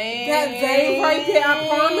 that vein right there, I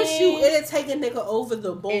promise you, it'll take a nigga over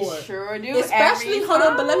the board. It sure do. Especially, hold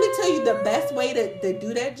on, but let me tell you the best way to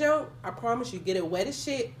do that jump. I promise you, get it wet as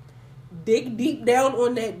shit. Dig deep down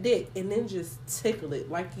on that dick and then just tickle it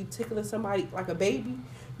like you tickling somebody, like a baby.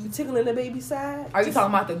 You tickling the baby side. Are you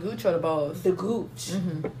talking about the gooch or the balls? The gooch.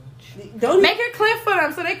 Mm-hmm. Don't make it clear for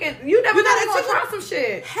them so they can. You never know they gonna try some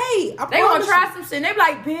shit. Hey, they gonna try some shit. They be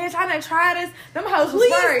like, bitch, I didn't try this. Them hoes was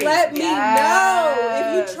worried. Please let me know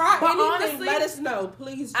if you try anything. Honestly, let us know,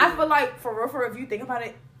 please. I feel like for real, if you think about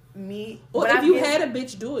it, me. Or if you had a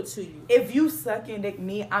bitch do it to you. If you suck your dick,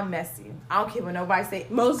 me, I'm messy. I don't care what nobody say.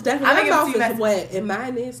 Most definitely, my mouth is wet, and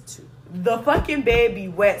mine is too. The fucking bed be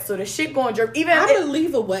wet, so the shit going drip. Even I'm gonna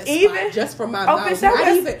leave a wet spot just from my mouth.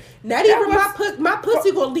 Not even my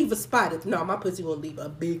pussy gonna leave a spot. No, my pussy gonna leave a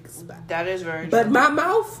big spot. That is very true. But my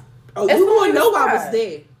mouth, you gonna know I was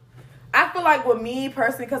there. I feel like with me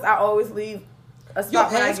personally, because I always leave a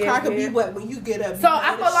spot when I get your ass crack be wet when you get up. So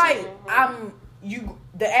I feel like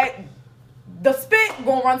the spit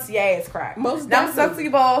gonna run to your ass crack. Most now I'm suck to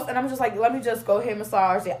your balls, and I'm just like, let me just go ahead and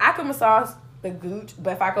massage it. I can massage the gooch,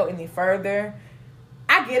 but if I go any further,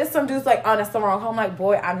 I get it. Some dudes like, oh, that's the wrong hole. I'm like,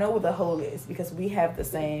 boy, I know where the hole is because we have the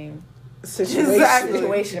same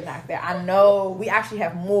situation back there. I know we actually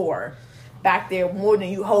have more back there, more than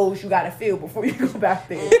you holes you gotta feel before you go back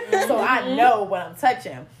there. So I know what I'm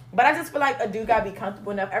touching. But I just feel like a dude gotta be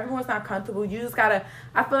comfortable enough. Everyone's not comfortable. You just gotta.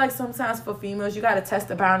 I feel like sometimes for females, you gotta test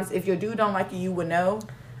the boundaries. If your dude don't like you would know.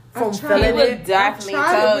 From feeling he would definitely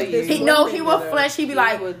tell you. He would flinch. He'd be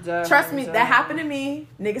like, trust me, that happened to me.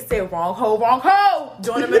 Niggas said wrong hole.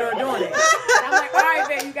 During the middle of doing it. And I'm like, all right,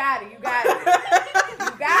 man, you got it. But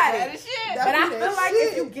I feel like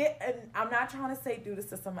if you get, and I'm not trying to say do this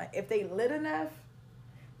to somebody, if they lit enough,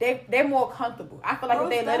 they're more comfortable. I feel like if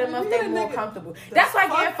they lit enough, they're more comfortable. That's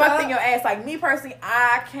like getting fucked in your ass. Like me personally,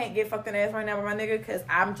 I can't get fucked in the ass right now with my nigga because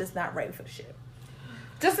I'm just not ready for the shit.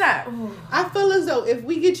 Just not. I feel as though if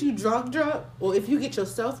we get you drunk, or if you get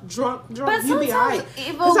yourself drunk, you be alright.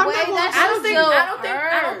 I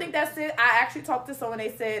don't think that's it. I actually talked to someone.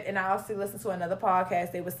 They said, and I also listened to another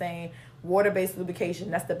podcast. They were saying water-based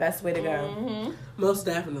lubrication. That's the best way to go. Mm-hmm. Most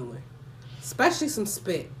definitely, especially some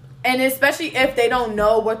spit. And especially if they don't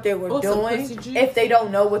know what they were doing. If they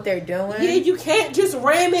don't know what they're doing. Yeah, you can't just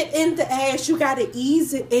ram it in the ass. You gotta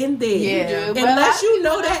ease it in there. Yeah. Unless you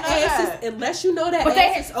know that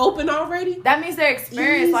ass is open already. That means they're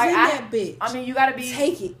experienced. Like that bitch. I mean, you gotta be.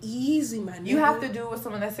 Take it easy, my nigga. You have to do it with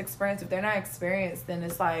someone that's experienced. If they're not experienced, then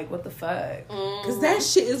it's like, what the fuck? Because that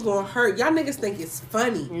shit is gonna hurt. Y'all niggas think it's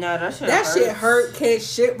funny. No, that shit hurt. Can't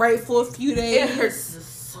shit right for a few days. It hurts.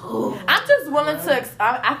 I'm just willing to.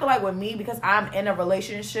 I feel like with me, because I'm in a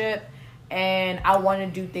relationship and I want to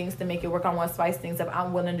do things to make it work. I want to spice things up.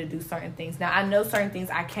 I'm willing to do certain things. Now I know certain things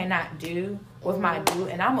I cannot do with my dude,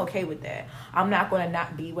 and I'm okay with that. I'm not going to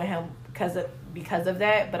not be with him because of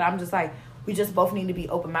that. But I'm just like, we just both need to be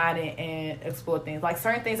open minded and explore things. Like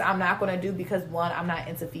certain things I'm not going to do because one, I'm not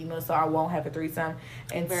into females, so I won't have a threesome,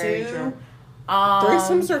 and Very two. True.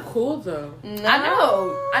 Threesomes are cool though.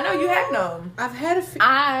 No. I know you have known. I've had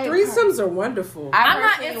threesomes are wonderful. I'm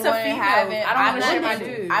not into females. I don't want to share my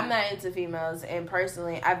dude. I'm not into females, and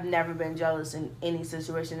personally, I've never been jealous in any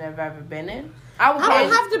situation I've ever been in.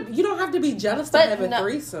 You don't have to be jealous to have a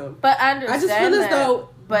threesome. But I understand. I just feel as though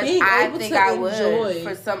being able to enjoy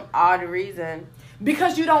for some odd reason.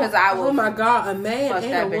 Because you don't. Oh my God, a man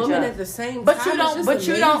and a woman at the same time. But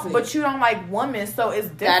you don't like women, so it's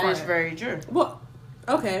different. That is very true. Well,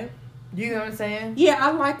 okay. You know what I'm saying? Yeah,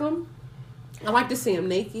 I like them. I like to see them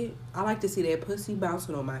naked. I like to see their pussy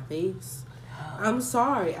bouncing on my face. I'm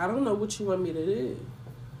sorry, I don't know what you want me to do.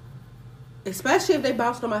 Especially if they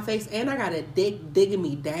bounced on my face and I got a dick digging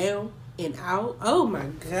me down and out. Oh my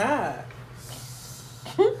God.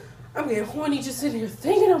 I'm getting horny just sitting here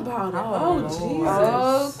thinking about it. Oh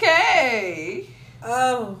Jesus. Okay.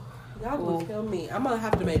 Oh, y'all gonna kill me. I'm gonna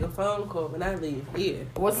have to make a phone call when I leave here.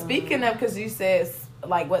 Well, speaking of, because you said,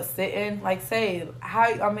 like, what, sitting? Like, say,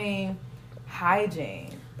 hygiene.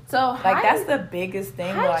 So, that's the biggest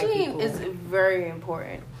thing. Hygiene is very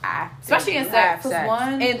important. Especially in sex.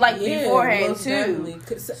 One. And, beforehand, too.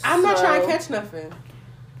 I'm not trying to catch nothing.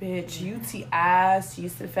 Bitch, UTIs,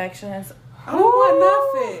 yeast infections. I don't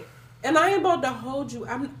want nothing. And I ain't about to hold you.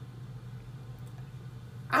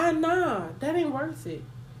 Nah, that ain't worth it.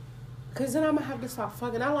 Cause then I'm gonna have to stop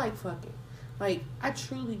fucking. I like fucking. Like, I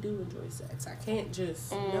truly do enjoy sex. I can't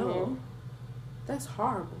just no. That's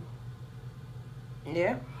horrible.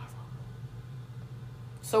 Yeah.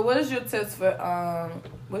 So what is your tips for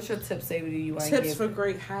what's your tip, Sadie, you want to give? Tips for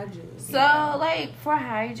great hygiene. So, like, for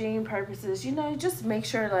hygiene purposes, you know, just make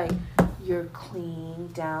sure, like, you're clean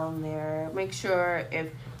down there. Make sure if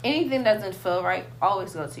anything doesn't feel right,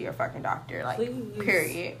 always go to your fucking doctor. Like, Please.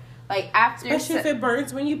 period. Like, after... Especially if it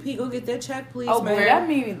burns when you pee, go get that check, please, Oh, man. but that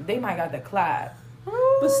means they might got the clot.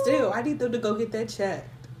 But still, I need them to go get that check.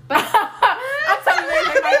 I'm telling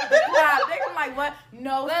you, they might have the clot. They can like, what?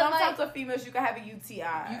 No, But, sometimes like, of females, you can have a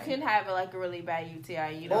UTI. You can have, like, a really bad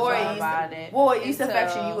UTI. You don't Or know yeast, about it. well, yeast until-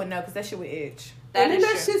 infection, you would know, because that shit would itch. That And then is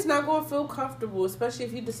that true. shit's not going to feel comfortable, especially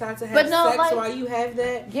if you decide to have But no, sex like- while you have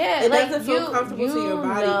that. Yeah, It like, doesn't feel comfortable to your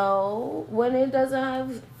body. You know when it doesn't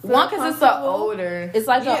have... One, because it's an comfortable. odor. It's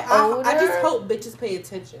like Yeah, an odor. I just hope bitches pay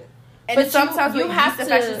attention. And But sometimes you with have yeast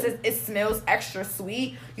to- infections, it smells extra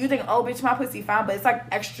sweet. You think, oh, bitch, my pussy fine, but it's like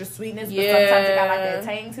extra sweetness. But Yeah. sometimes it got like a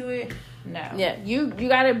tang to it. No. Yeah, you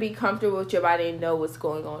gotta be comfortable with your body and know what's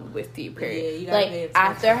going on with you, period. Yeah, you gotta pay Like, attention.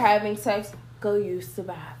 after having sex, go use the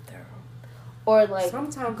bathroom. Or, like,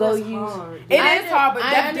 Sometimes go that's use... hard. It I is hard, but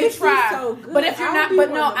I that do This is try. so good. But if you're I not, don't but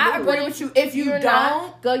be no, wanting to I move. agree with you. If you You're don't,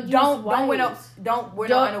 not, go use don't wear wipes. don't wear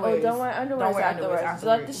Don't no underwears. wear underwears Don't wear afterwards. underwears Let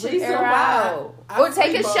the afterwards. shit Reason air why out. I Or take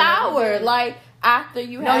a free ball shower, every day. like, after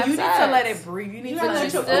you No, have you need sex. to let it breathe. You need You to gotta let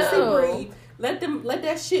let your it still. pussy breathe. Let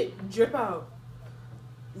that shit drip out.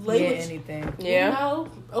 Lay Yeah, with anything. Yeah. You know,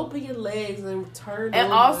 open your legs and turn. And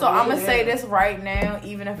over, also, I'm lay gonna say down. this right now,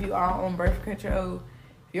 even if you are on birth control,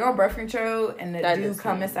 if you're on birth control and the That dude doesn't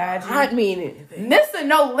come inside you, I mean anything.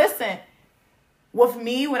 listen. With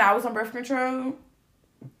me, when I was on birth control,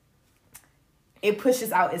 it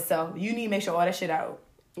pushes out itself. You need to make sure all that shit out.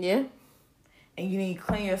 Yeah. And you need to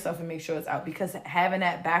clean yourself and make sure it's out, because having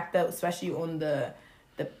that backed up, especially on the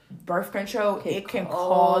birth control, it can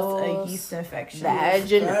cause a yeast infection.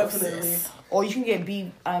 Vaginosis. Or you can get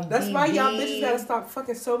That's why BV. y'all bitches gotta stop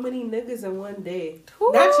fucking so many niggas in one day.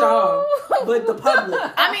 Not y'all, but the public.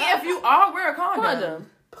 I mean, if you are, wear a condom. Condom.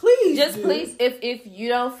 Please, Just dude. please, if you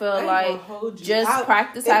don't feel I ain't like, gonna hold you. just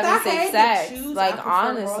practice if I having safe had to sex. choose, Like, I prefer raw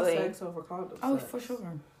honestly. sex over condom Oh, sex. for sure.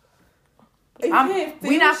 You can't We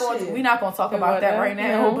feel not gonna talk about that right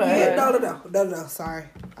now. No. But Yeah, no. Sorry,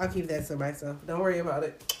 I'll keep that to myself. Don't worry about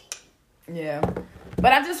it. yeah.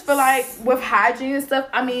 But I just feel like with hygiene and stuff,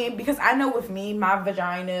 I mean, because I know with me, my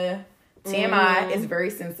vagina, TMI, is very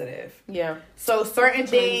sensitive. Yeah. So certain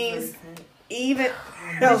things, even...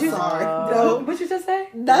 No, Did you- sorry. No. What you just say?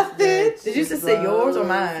 Nothing. Did you just say yours or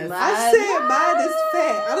mine? I said mine is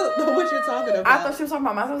fat. I don't know what you're talking about. I thought she was talking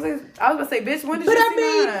about mine. I was going to say, bitch, when did But you I see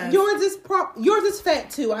mean, mine? yours is fat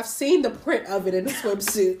too. I've seen the print of it in the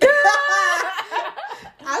swimsuit.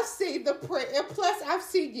 I've seen the print, and plus I've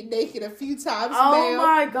seen you naked a few times. Oh ma'am.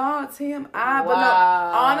 my God, TMI. But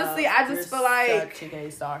no, honestly, I just feel like... such a gay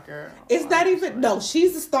stalker. It's not even. No,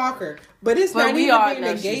 she's a stalker, but it's But not we even all being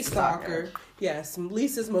know a gay she's a stalker. Yes,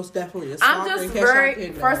 Lisa's most definitely a stalker. I'm just in case y'all very...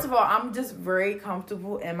 didn't know. First of all, I'm just very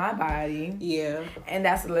comfortable in my body. Yeah. And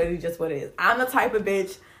that's literally just what it is. I'm the type of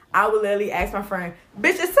bitch, I would literally ask my friend,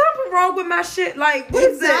 bitch, is something wrong with my shit? Like, what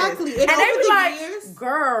is Exactly. this? And And they over be the like, years,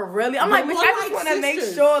 girl, really? I'm we're like, bitch, more I just like want to make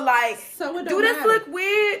sisters. sure, like, So it don't do this matter. look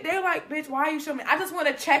weird? They're like, bitch, why are you showing me? I just want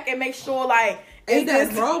to check and make sure, like, Ain't is nothing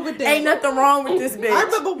this- wrong with that. Ain't nothing wrong with this bitch. I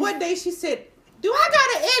remember one day she said, "Do I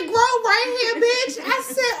got an egg roll right here, bitch?" I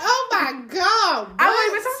said, "Oh my god!" I'm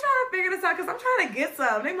what? like, bitch, I'm trying to figure this out because I'm trying to get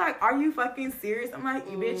some. They're like, are you fucking serious? I'm like,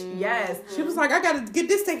 bitch, yes. She was like, "I gotta get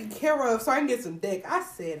this taken care of so I can get some dick." I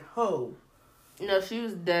said, "Ho," No, she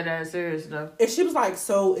was dead ass serious though. and she was like,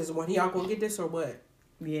 "So is one of y'all gonna get this or what?"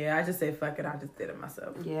 Yeah, I just said, fuck it. I just did it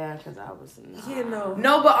myself. Yeah, because I was. Yeah, no.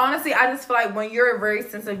 No, but honestly, I just feel like when you're very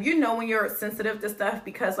sensitive, you know when you're sensitive to stuff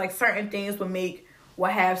because like certain things will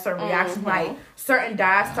have certain reactions. Like certain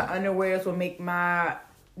dyes to underwears will make my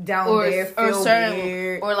down there feel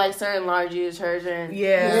weird. Or like certain laundry detergent.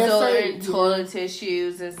 Yeah. Certain toilet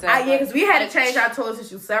tissues and stuff. Yeah, because we had to change our toilet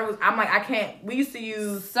tissue several. I'm like, I can't. We used to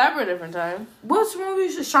use several different times. which one we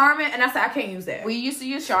used? Charmin, and I said I can't use that. We used to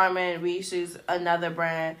use Charmin. We used to use another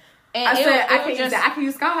brand. And I said I it can't would use that. I can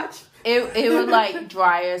use Scotch. It would like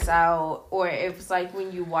dry us out, or if it's like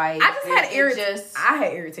when you wipe. I just had irritation. I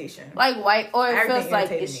had irritation. Like white, or it Everything feels like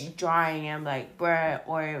irritated it's me. drying. I'm like, bruh,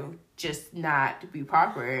 or it would just not be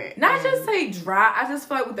proper. Not And- just say dry. I just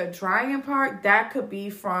feel like with the drying part, that could be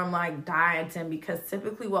from like dieting because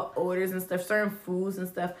typically with odors and stuff, certain foods and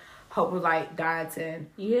stuff help with like dieting.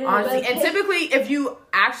 Yeah, honestly, like- and typically if you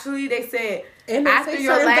actually, they said And they after say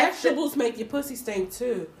your certain last vegetables make your pussy stink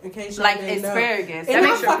too. In case you like didn't asparagus. know. And I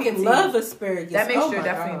makes your fucking pee love asparagus. That makes oh your my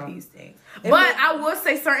definitely God. pee stink. And But then- I would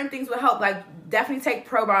say certain things would help. Like definitely take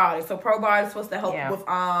probiotics. So probiotics supposed to help with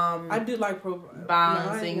I do like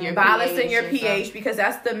balancing your pH because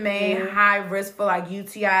that's the main high risk for like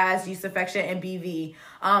UTIs, yeast infection, and BV.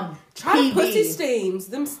 Try PV. pussy steams.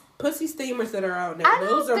 Them pussy steamers that are out there. I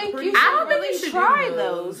Those don't are think pretty. you should I don't think really you should try do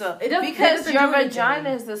those. those. It doesn't- Because it doesn't your do anything. vagina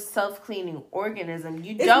is a self-cleaning organism.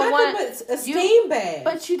 You It's don't nothing want but a steam bag.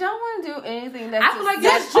 but you don't want to do anything that's I feel like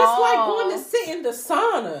that's that's just like going to sit in the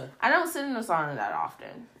sauna. I don't sit in the sauna that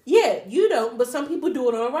often. Yeah, you don't, but some people do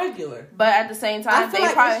it on a regular. But at the same I time, feel they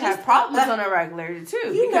like probably it's have just problems a- on a regular too.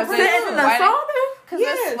 You Because never they're know. in the sauna? Because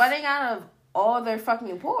Yes. they're sweating out of all their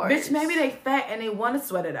fucking pores. Bitch, maybe they fat and they want to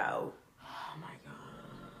sweat it out. Oh my god.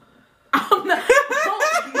 I'm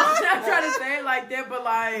not trying to say it like that, but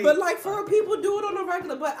like. But like for people do it on a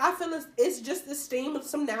regular. But I feel it's just the steam of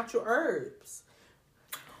some natural herbs.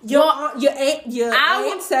 Your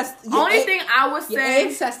ancestors. Only thing I would Your say.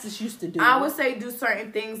 ancestors used to do. I would say do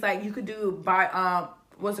certain things like you could do by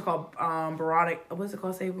what's it called barotic what's it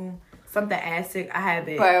called Sabu? Something acid. I have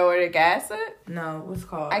it. Biotic acid? No, what's it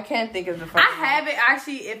called? I can't think of the I fucking have it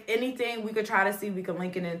actually. If anything, we could try to see if we can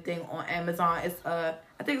link it in thing on Amazon. It's I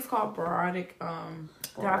think it's called barotic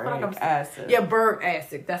acid. Yeah, boric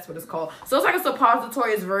acid. That's what it's called. So it's like a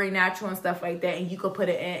suppository. It's very natural and stuff like that. And you could put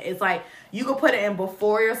it in. It's like you could put it in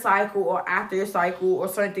before your cycle or after your cycle or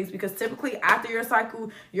certain things because typically after your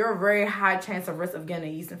cycle, you're a very high chance of risk of getting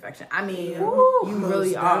a yeast infection. I mean, you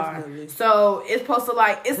really are. Definitely. So it's supposed to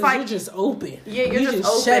like it's like you're just open. Yeah, you're you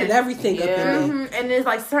just shut open. everything up in there. And there's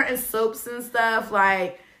like certain soaps and stuff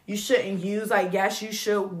like you shouldn't use. Like yes, you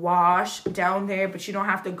should wash down there, but you don't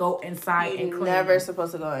have to go inside and You're clean. never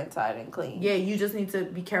supposed to go inside and clean. Yeah, you just need to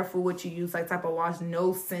be careful what you use, like type of wash.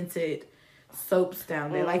 No scented soaps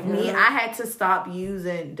down there. Like me, I had to stop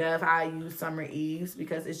using Dove. I use Summer Eves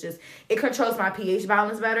because it controls my pH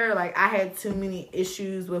balance better. Like I had too many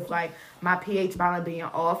issues with like my pH balance being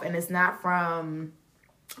off, and it's not from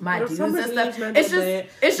my dudes and stuff. It's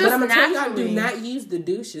just but I'm gonna tell you, I naturally. do not use the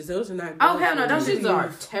douches. Those are not good. Oh hell no! Don't for you. use are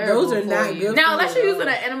those. terrible. Those are not for you. good. Now, for unless you. you're using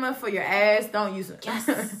an enema for your ass, don't use it.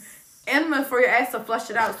 Yes. Enema for your ass to flush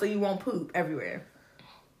it out so you won't poop everywhere.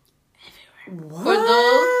 What? For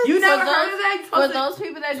those, You never for heard those, of that? For those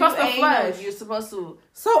people that do supposed to anal, flush. you're supposed to.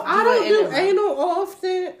 So I don't do enema. anal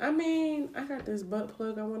often. I mean, I got this butt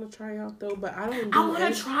plug I want to try out though, but I don't. Do I want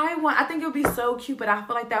anal. to try one. I think it would be so cute, but I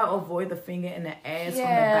feel like that will avoid the finger in the ass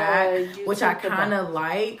Yeah, from the back, you which I took the kind of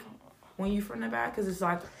like when you from the back because it's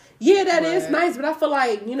like. Yeah, that is But- nice, but I feel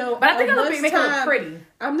like But I think it'll make it look pretty.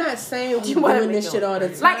 I'm not saying we You wanna doing make this it shit look all the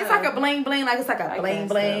pretty. time. Like it's like a bling bling, like it's like a I bling can't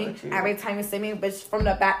bling. stand with you. Every time you see me, bitch, from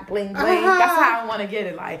the back bling bling. That's how I want to get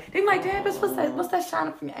it. Like they be like, damn, bitch, what's that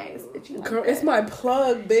shining from your ass? Bitch, you like Girl, that? it's my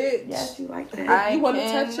plug, bitch. Yes, you like that. I You want to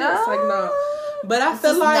touch it? It's cannot. like no. But I This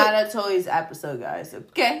feel is like not a toys episode, guys.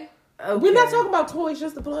 Okay. we're not talking about toys,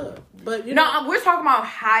 just the plug. But you know, No, we're talking about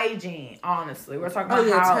hygiene. Honestly, we're talking about Oh,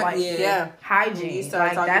 yeah, how Yeah. hygiene. You start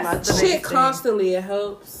like talking that's about the shit biggest thing. constantly. It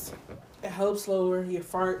helps. It helps lower your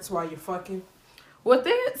farts while you're fucking. Well,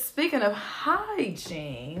 then speaking of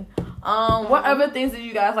hygiene, what other things do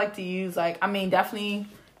you guys like to use? Like, I mean, definitely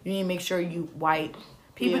you need to make sure you wipe.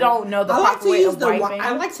 People don't know the I like proper to way use of the. wiping.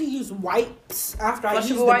 I like to use wipes after I use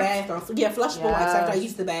the Flushable wipes? bathroom. Yeah, flushable wipes after I Yes.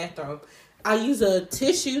 use the bathroom. I use a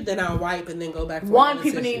tissue, then I wipe, and then go back. For One, another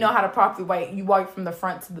people need tissue. to know how to properly wipe. You wipe from the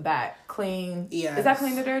front to the back. Clean. Yes. Is that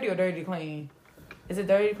clean to dirty or dirty to clean? Is it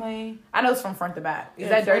dirty to clean? I know it's from front to back. Is Yeah,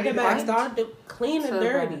 that dirty front to to back. clean? Start to clean and To the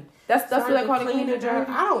dirty. back. That's what they Start call to it, clean and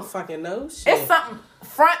dirty. I don't fucking know. Shit. It's something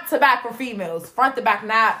front to back for females. Front to back,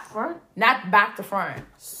 Front? not back to front.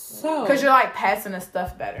 So Because you're like passing the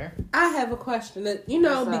stuff better. I have a question that you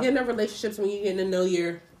know, What's up? beginning relationships when you're getting to know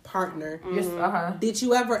your partner. Uh-huh. Did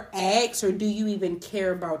you ever ask or do you even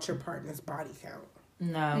care about your partner's body count?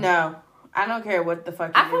 No. No. I don't care what the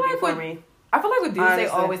fuck I you feel do like for with- me. I feel like with dudes, they Honestly.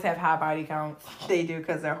 always have high body counts. They do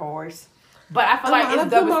because they're whores. But I feel A like lot it's of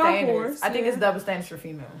them double are standards. whores, I think yeah. it's double standards for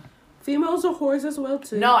females. Females are whores as well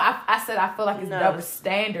too. No, I said I feel like it's No, double it's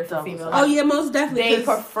standard for double females. standard. Oh yeah, most definitely. They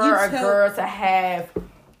 'cause prefer you a tell- girl to have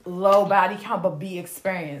low body count but be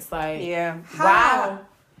experienced. Like, Yeah. How? wow.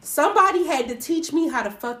 Somebody had to teach me how to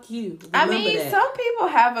fuck you. I Remember mean, that. some people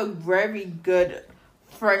have a very good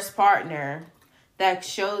first partner that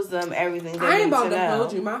shows them everything they I ain't need about to to know.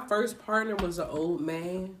 hold you. My first partner was an old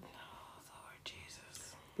man. Lord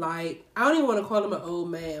Jesus. Like, I don't even want to call him an old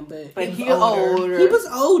man, but He was older. He was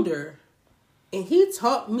older. And he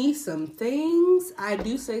taught me some things. I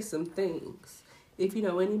do say some things. if you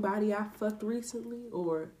know anybody I fucked recently,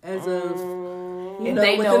 or as of within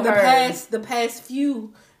the past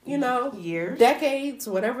few years, decades,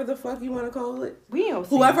 whatever the fuck you want to call it.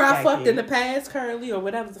 Whoever I fucked in the past, currently, or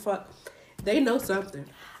whatever the fuck, they know something.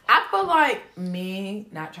 I feel like me,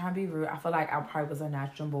 not trying to be rude, I feel like I probably was a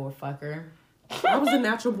natural born fucker. I was a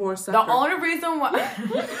natural born sucker. The only reason why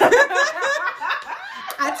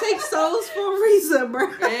I take souls for a reason, bro.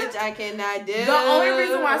 Bitch, I cannot do. The only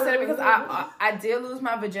reason why I said it because I did lose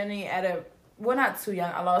my virginity not too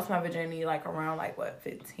young. I lost my virginity like around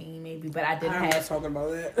 15 maybe, but I didn't have talking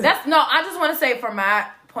about that. I just want to say from my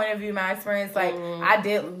point of view, my experience, I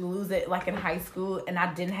did lose it in high school, and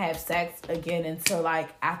I didn't have sex again until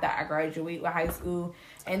after I graduated with high school,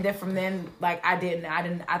 and then from then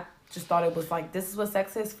I just thought it was this is what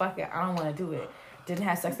sex is. Fuck it, I don't want to do it. Didn't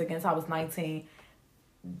have sex again until I was 19.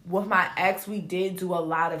 With my ex, we did do a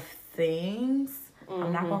lot of things.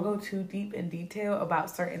 I'm not gonna go too deep in detail about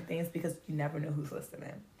certain things because you never know who's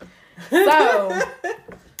listening. So,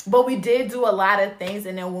 but we did do a lot of things,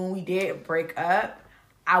 and then when we did break up,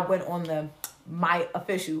 I went on my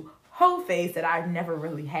official hoe phase that I never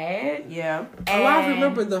really had. Yeah. And I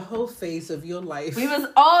remember the whole phase of your life. We was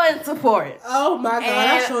all in support. Oh my God,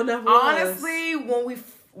 I sure never was. Honestly,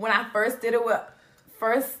 when I first did it with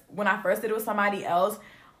somebody else,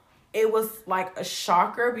 it was a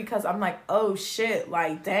shocker because I'm like, oh shit,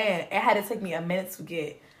 damn, it had to take me a minute to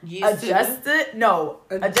get adjusted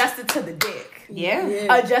to the dick.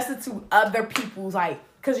 Yeah. Adjusted to other people's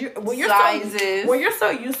because when you're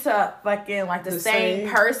so used to fucking the same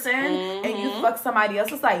person and you fuck somebody else,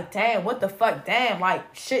 it's damn, what the fuck, damn,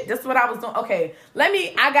 shit, this is what I was doing. Okay,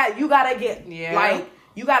 you gotta get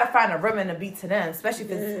you gotta find a rhythm and a beat to them, especially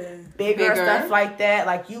if it's bigger stuff like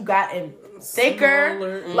that. You got thicker,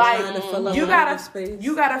 you gotta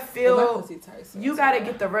feel, you gotta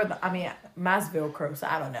get the rhythm. I mean, mine's Velcro, so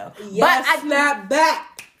I don't know. Yes, but I snap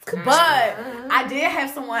back. But I did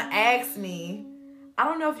have someone ask me. I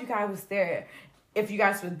don't know if you guys was there. If you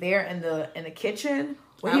guys were there in the kitchen,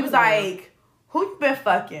 when he was like, "Who you been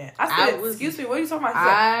fucking?" I said, "Excuse me, what are you talking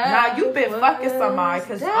about?" Nah, you been fucking somebody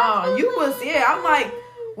because you was I'm like,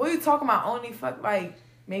 what are you talking about? Only fuck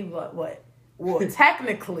maybe what? Well,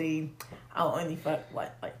 technically, I only fuck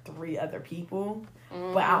 3 other people,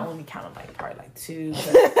 but I only counted probably 2.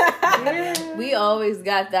 We always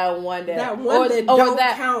got that one that don't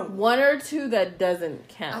count. 1 or 2 that doesn't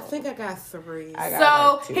count. I think I got 3.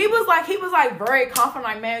 So he was very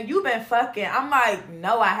confident, man, you been fucking. I'm like,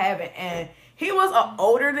 no, I haven't. And he was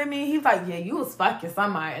older than me. He was like, yeah, you was fucking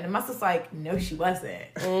somebody. And my sister's like, no, she wasn't.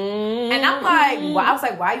 And I'm like, well, I was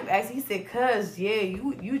like, why you asking? He said, cause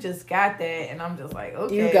you just got that. And I'm just like,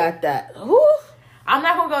 okay, you got that. Ooh. I'm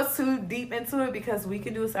not gonna go too deep into it because we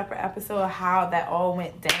could do a separate episode of how that all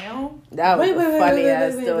went down. That was a funny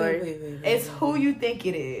ass story. It's who you think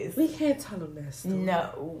it is. We can't tell them that story.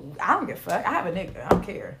 No, I don't give a fuck. I have a nigga. I don't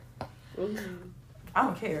care. I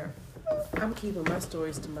don't care. I'm keeping my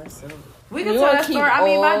stories to myself. We can tell that story. I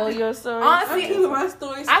mean, your stories. Honestly, I'm keeping my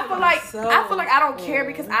stories. I feel like I don't care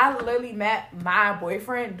because I literally met my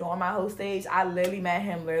boyfriend during my whole stage. I literally met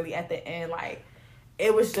him literally at the end.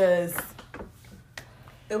 It was just.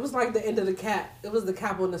 It was the end of the cap. It was the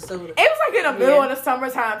cap on the soda. It was in the middle of the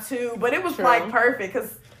summertime too, but it was perfect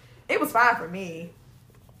because it was fine for me.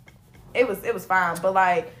 It was fine,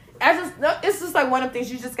 but it's just one of the things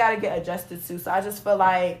you just gotta get adjusted to. So I just feel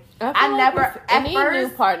like I never any new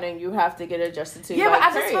partner you have to get adjusted to. Yeah, but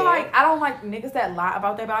I just feel like I don't like niggas that lie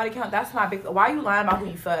about their body count. That's my big. Why are you lying about who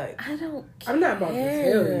you fuck? I don't. I'm not about to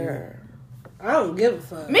tell you. I don't give a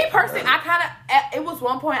fuck. Me personally, it was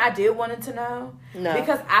one point I did wanted to know. No.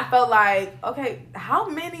 Because I felt like, okay, how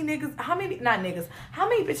many bitches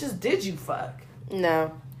did you fuck?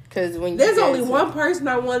 No. Because there's only one person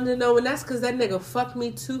I wanted to know, and that's because that nigga fucked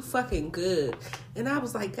me too fucking good. And I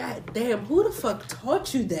was like, God damn, who the fuck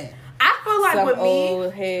taught you that? I feel like some with me,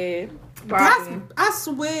 old head. I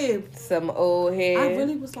swear. Some old head. I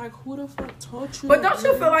really was like, who the fuck taught you but that? don't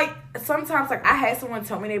you feel like sometimes I had someone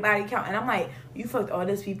tell me their body count, and I'm like, you fucked all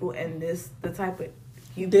these people, and this the type of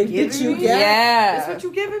you did you get? Yeah. That's what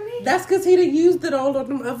you giving me? That's because he done used it all on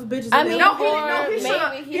them other bitches. I mean,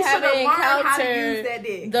 he haven't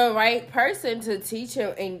encountered the right person to teach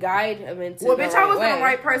him and guide him into the bitch, I wasn't the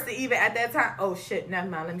right person even at that time. Oh shit, never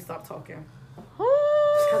mind. Let me stop talking.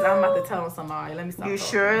 Because I'm about to tell somebody. Let me stop talking. You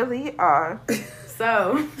surely are.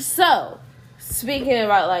 So, speaking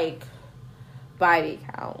about body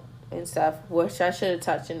count and stuff, which I should have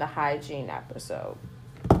touched in the hygiene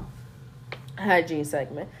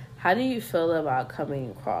segment. How do you feel about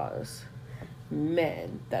coming across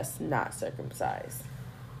men that's not circumcised?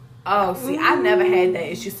 Oh, see, I never had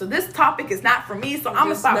that issue. So this topic is not for me, so I'm going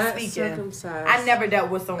to stop speaking. Circumcised. I never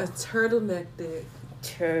dealt with someone. A turtleneck dick.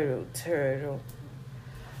 Turtle.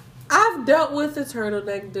 I've dealt with a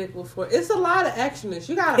turtleneck dick before. It's a lot of actionness.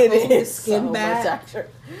 You gotta hold the skin so back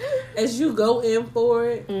as you go in for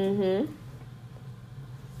it. Mm-hmm.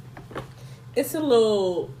 It's a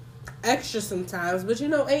little extra sometimes, but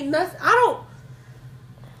ain't nothing. Don't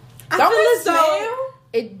it smell?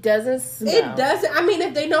 It doesn't smell. It doesn't. I mean,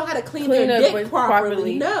 if they know how to clean their dick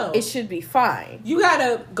properly, no. It should be fine. You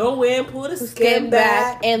gotta go in, pull the skin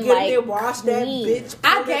back, and get like there, wash that bitch.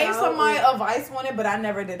 I gave somebody advice on it, but I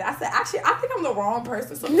never did. I said, actually, I think I'm the wrong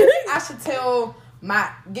person. So maybe I should talk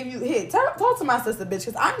to my sister, bitch,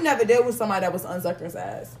 because I've never dealt with somebody that was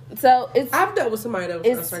uncircumcised. So I've dealt with somebody that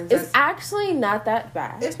was uncircumcised. It's actually not that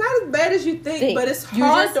bad. It's not as bad as you think. But it's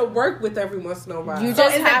hard to work with every once in a while. So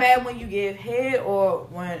is it bad when you give head or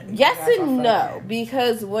when? Yes and no,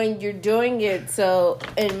 because when you're doing it, so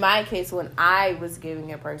in my case, when I was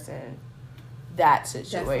giving a person that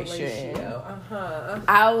situation,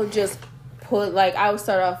 I would just I would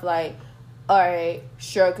start off like, all right,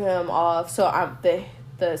 stroke him off. So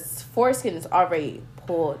the foreskin is already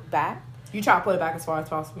pulled back. You try to put it back as far as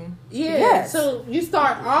possible. Yeah. Yes. So you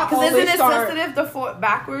start off. Because isn't it sensitive to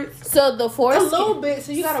backwards? So the foreskin a little bit.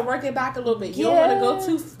 So you got to work it back a little bit. You don't want to go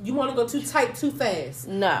too. You want to go too tight too fast.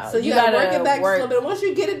 No. So you got to work it back a little bit. Once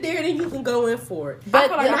you get it there, then you can go in for it.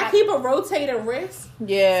 But I keep a rotating wrist.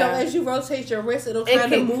 Yeah. So as you rotate your wrist, it'll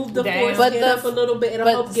kind of move the foreskin up a little bit. It'll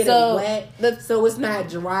help get it wet. So it's not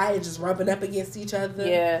dry. It's just rubbing up against each other.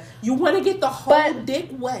 Yeah. You want to get the whole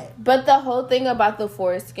dick wet. But the whole thing about the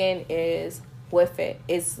foreskin is with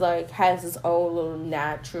it's has its own little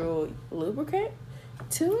natural lubricant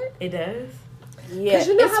to it. It does. Yeah. Because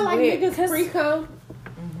you know how niggas pre-cum?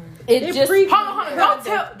 It just hold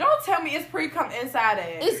on. Don't tell me it's pre-cum inside of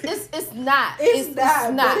it. It's not. It's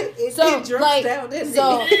not. It drips down in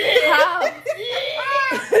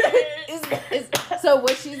so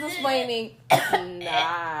what she's explaining,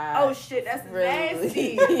 nah. Oh shit, that's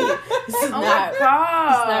nasty. It's not. My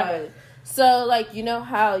God. It's not really. So, you know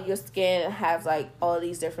how your skin has, all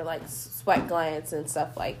these different, sweat glands and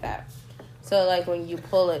stuff like that. So, when you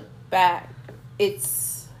pull it back,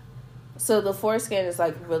 so the foreskin is,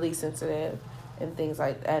 really sensitive and things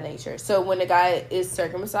like that nature. So, when a guy is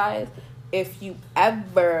circumcised, if you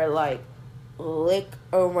ever, lick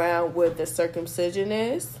around where the circumcision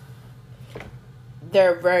is,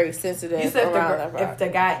 they're very sensitive. You said if the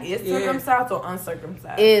guy is circumcised or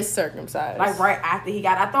uncircumcised? Is circumcised. Right after he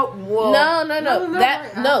got I thought, well... No.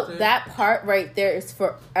 That part right there is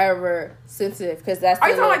forever sensitive. Because that's Are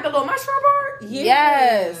you talking the little mushroom part? Yeah.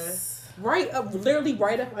 Yes. Right up, literally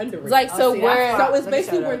right up under it. So it's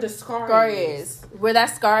basically where the scar is. Where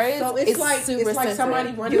that scar is, so it's super sensitive.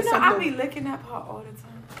 Somebody running something. I be licking that part all the time.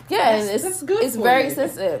 Yeah, and that's good. It's very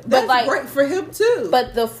sensitive. That's great for him too.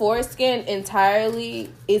 But the foreskin entirely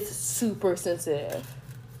is super sensitive.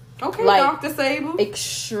 Okay, Dr. Sable.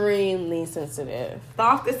 Extremely sensitive.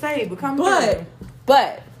 Dr. Sable, come through.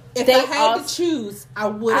 But if I had to choose, I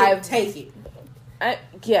would take it.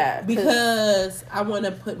 Because I want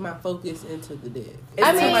to put my focus into the dick.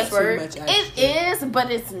 It's too much work. It is,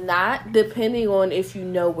 but it's not, depending on if you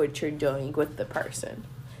know what you're doing with the person.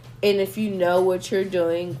 And if you know what you're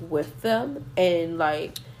doing with them, and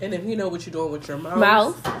if you know what you're doing with your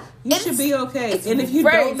mouth, you should be okay. And if you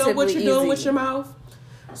don't know what you're doing with your mouth,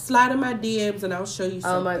 slide in my DMs and I'll show you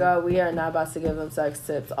something. Oh my God, we are not about to give them sex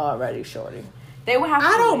tips already, shorty. They would have.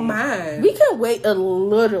 I don't mind. We can wait a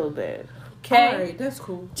little bit. Okay, all right, that's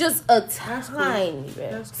cool. Just a tiny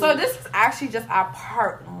bit. Cool. So this is actually just our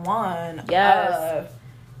part 1 of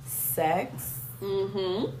sex.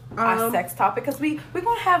 Mm-hmm. Our sex topic, because we're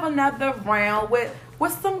gonna have another round with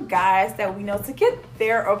some guys that we know to get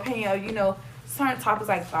their opinion of, certain topics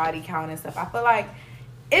like body count and stuff. I feel like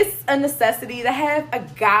it's a necessity to have a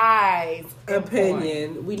guy's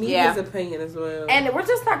opinion. We need his opinion as well. And we're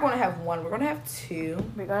just not gonna have one, we're gonna have 2.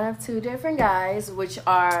 We're gonna have 2 different guys, which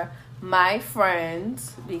are my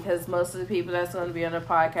friends, because most of the people that's gonna be on the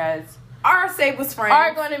podcast our Sable's friends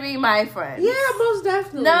are going to be my friends. Yeah, most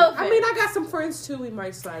definitely. No, I mean, I got some friends too. We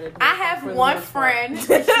might slide it. I have one friend. She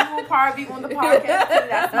will probably be on the podcast too.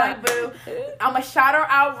 That's my boo. I'm going to shout her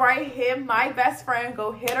out right here. My best friend.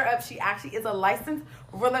 Go hit her up. She actually is a licensed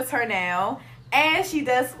realtor now. And she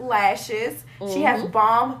does lashes. Mm-hmm. She has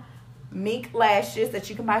bomb mink lashes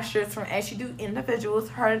that you can buy shirts from. And she do individuals.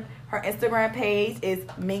 Her Her Instagram page is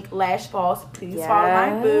Mink Lash Boss. Please follow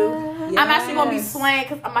my boo. Yes. I'm actually gonna be slaying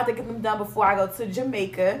because I'm about to get them done before I go to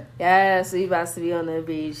Jamaica. Yeah, so you about to be on the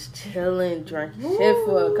beach chilling, drinking shit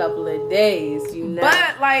for a couple of days, you know.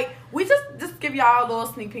 But like, we just give y'all a little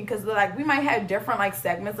sneak peek because like we might have different like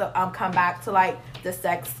segments of come back to like the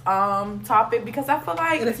sex topic because I feel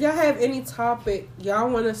like, And if y'all have any topic y'all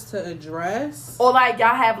want us to address, or like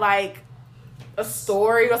y'all have like a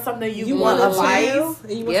story or something you want to advice, tell,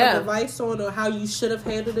 and you want some advice on or how you should have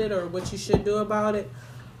handled it or what you should do about it,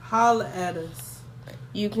 holla at us.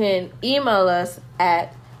 You can email us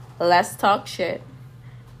at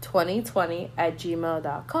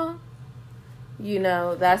letstalkshit2020@gmail.com. You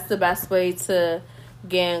know, that's the best way to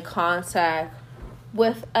get in contact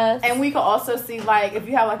with us. and we can also see like if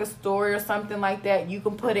you have like a story or something like that, you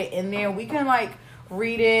can put it in there. We can like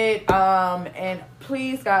read it. And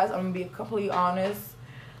please, guys, I'm gonna be completely honest.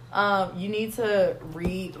 You need to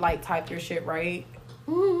type your shit right.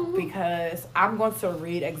 Because I'm going to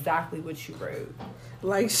read exactly what you wrote.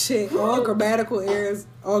 Like shit, all grammatical errors.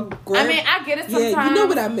 I get it sometimes. Yeah, you know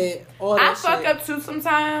what I meant. All that I fuck up too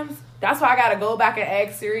sometimes. That's why I gotta go back and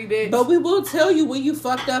ask Siri, bitch. But we will tell you where you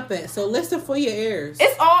fucked up at. So listen for your errors.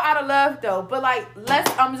 It's all out of love though. But like,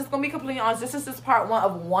 I'm just gonna be completely honest. This is just part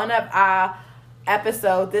one of our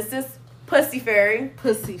episode. This is Pussy Fairy.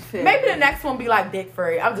 Maybe the next one be like Dick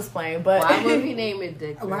Fairy. I'm just playing, but why would we name it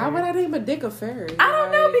Dick Fairy? Why would I name a dick a fairy? I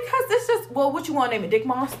don't know because it's just what you want to name it? Dick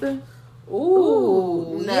Monster?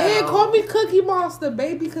 Ooh, no. Yeah, call me Cookie Monster,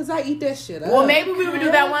 baby, because I eat that shit up. Well, maybe we would do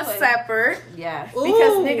that one separate. Yeah. Because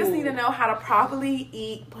niggas need to know how to properly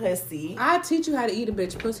eat pussy. I teach you how to eat a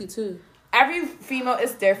bitch pussy too. Every female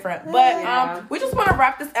is different. But we just want to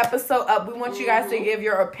wrap this episode up. We want you guys to give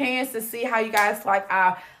your opinions to see how you guys like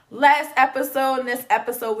our last episode. In this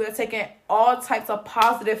episode, we're taking all types of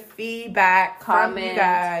positive feedback from you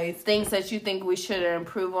guys. Things that you think we should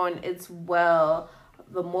improve on. It's well.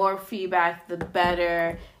 The more feedback, the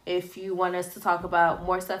better. If you want us to talk about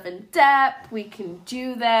more stuff in depth, we can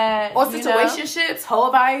do that. Or situationships, whole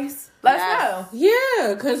advice. Let us know.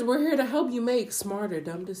 Yeah, because we're here to help you make smarter,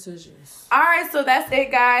 dumb decisions. All right, so that's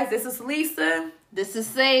it, guys. This is Lisa. This is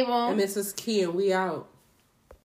Sable. And this is Key, and we out.